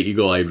 thank you to the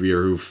eagle-eyed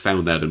reader who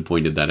found that and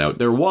pointed that out.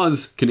 There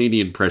was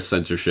Canadian press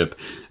censorship.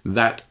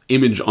 That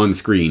image on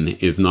screen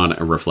is not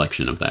a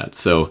reflection of that.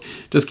 So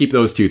just keep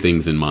those two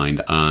things in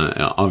mind.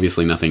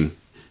 Obviously nothing,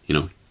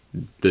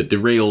 that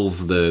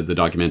derails the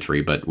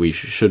documentary, but we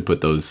should put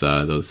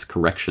those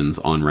corrections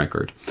on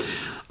record.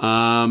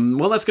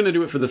 Well, that's going to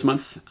do it for this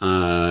month,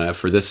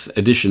 for this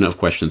edition of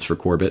Questions for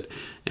Corbett,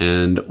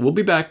 and we'll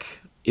be back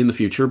in the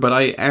future, but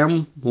I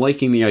am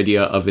liking the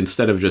idea of,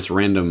 instead of just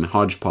random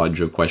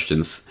hodgepodge of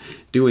questions,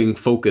 doing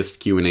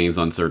focused Q&As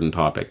on certain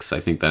topics. I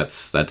think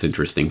that's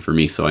interesting for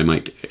me, so I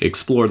might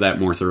explore that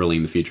more thoroughly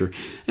in the future.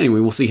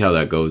 Anyway, we'll see how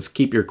that goes.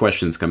 Keep your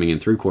questions coming in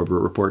through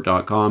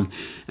CorbettReport.com,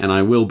 and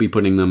I will be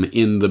putting them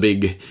in the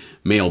big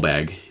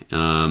mailbag.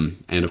 And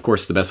of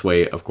course, the best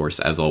way,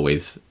 as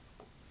always,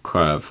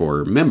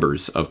 for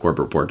members of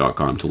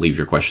CorbettReport.com to leave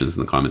your questions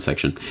in the comment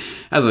section.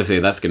 As I say,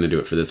 that's going to do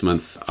it for this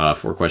month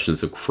for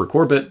Questions for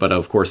Corbett, but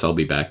of course I'll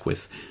be back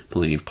with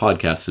plenty of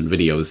podcasts and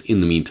videos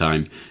in the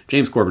meantime.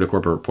 James Corbett at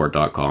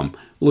CorbettReport.com.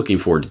 Looking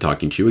forward to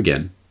talking to you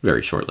again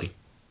very shortly.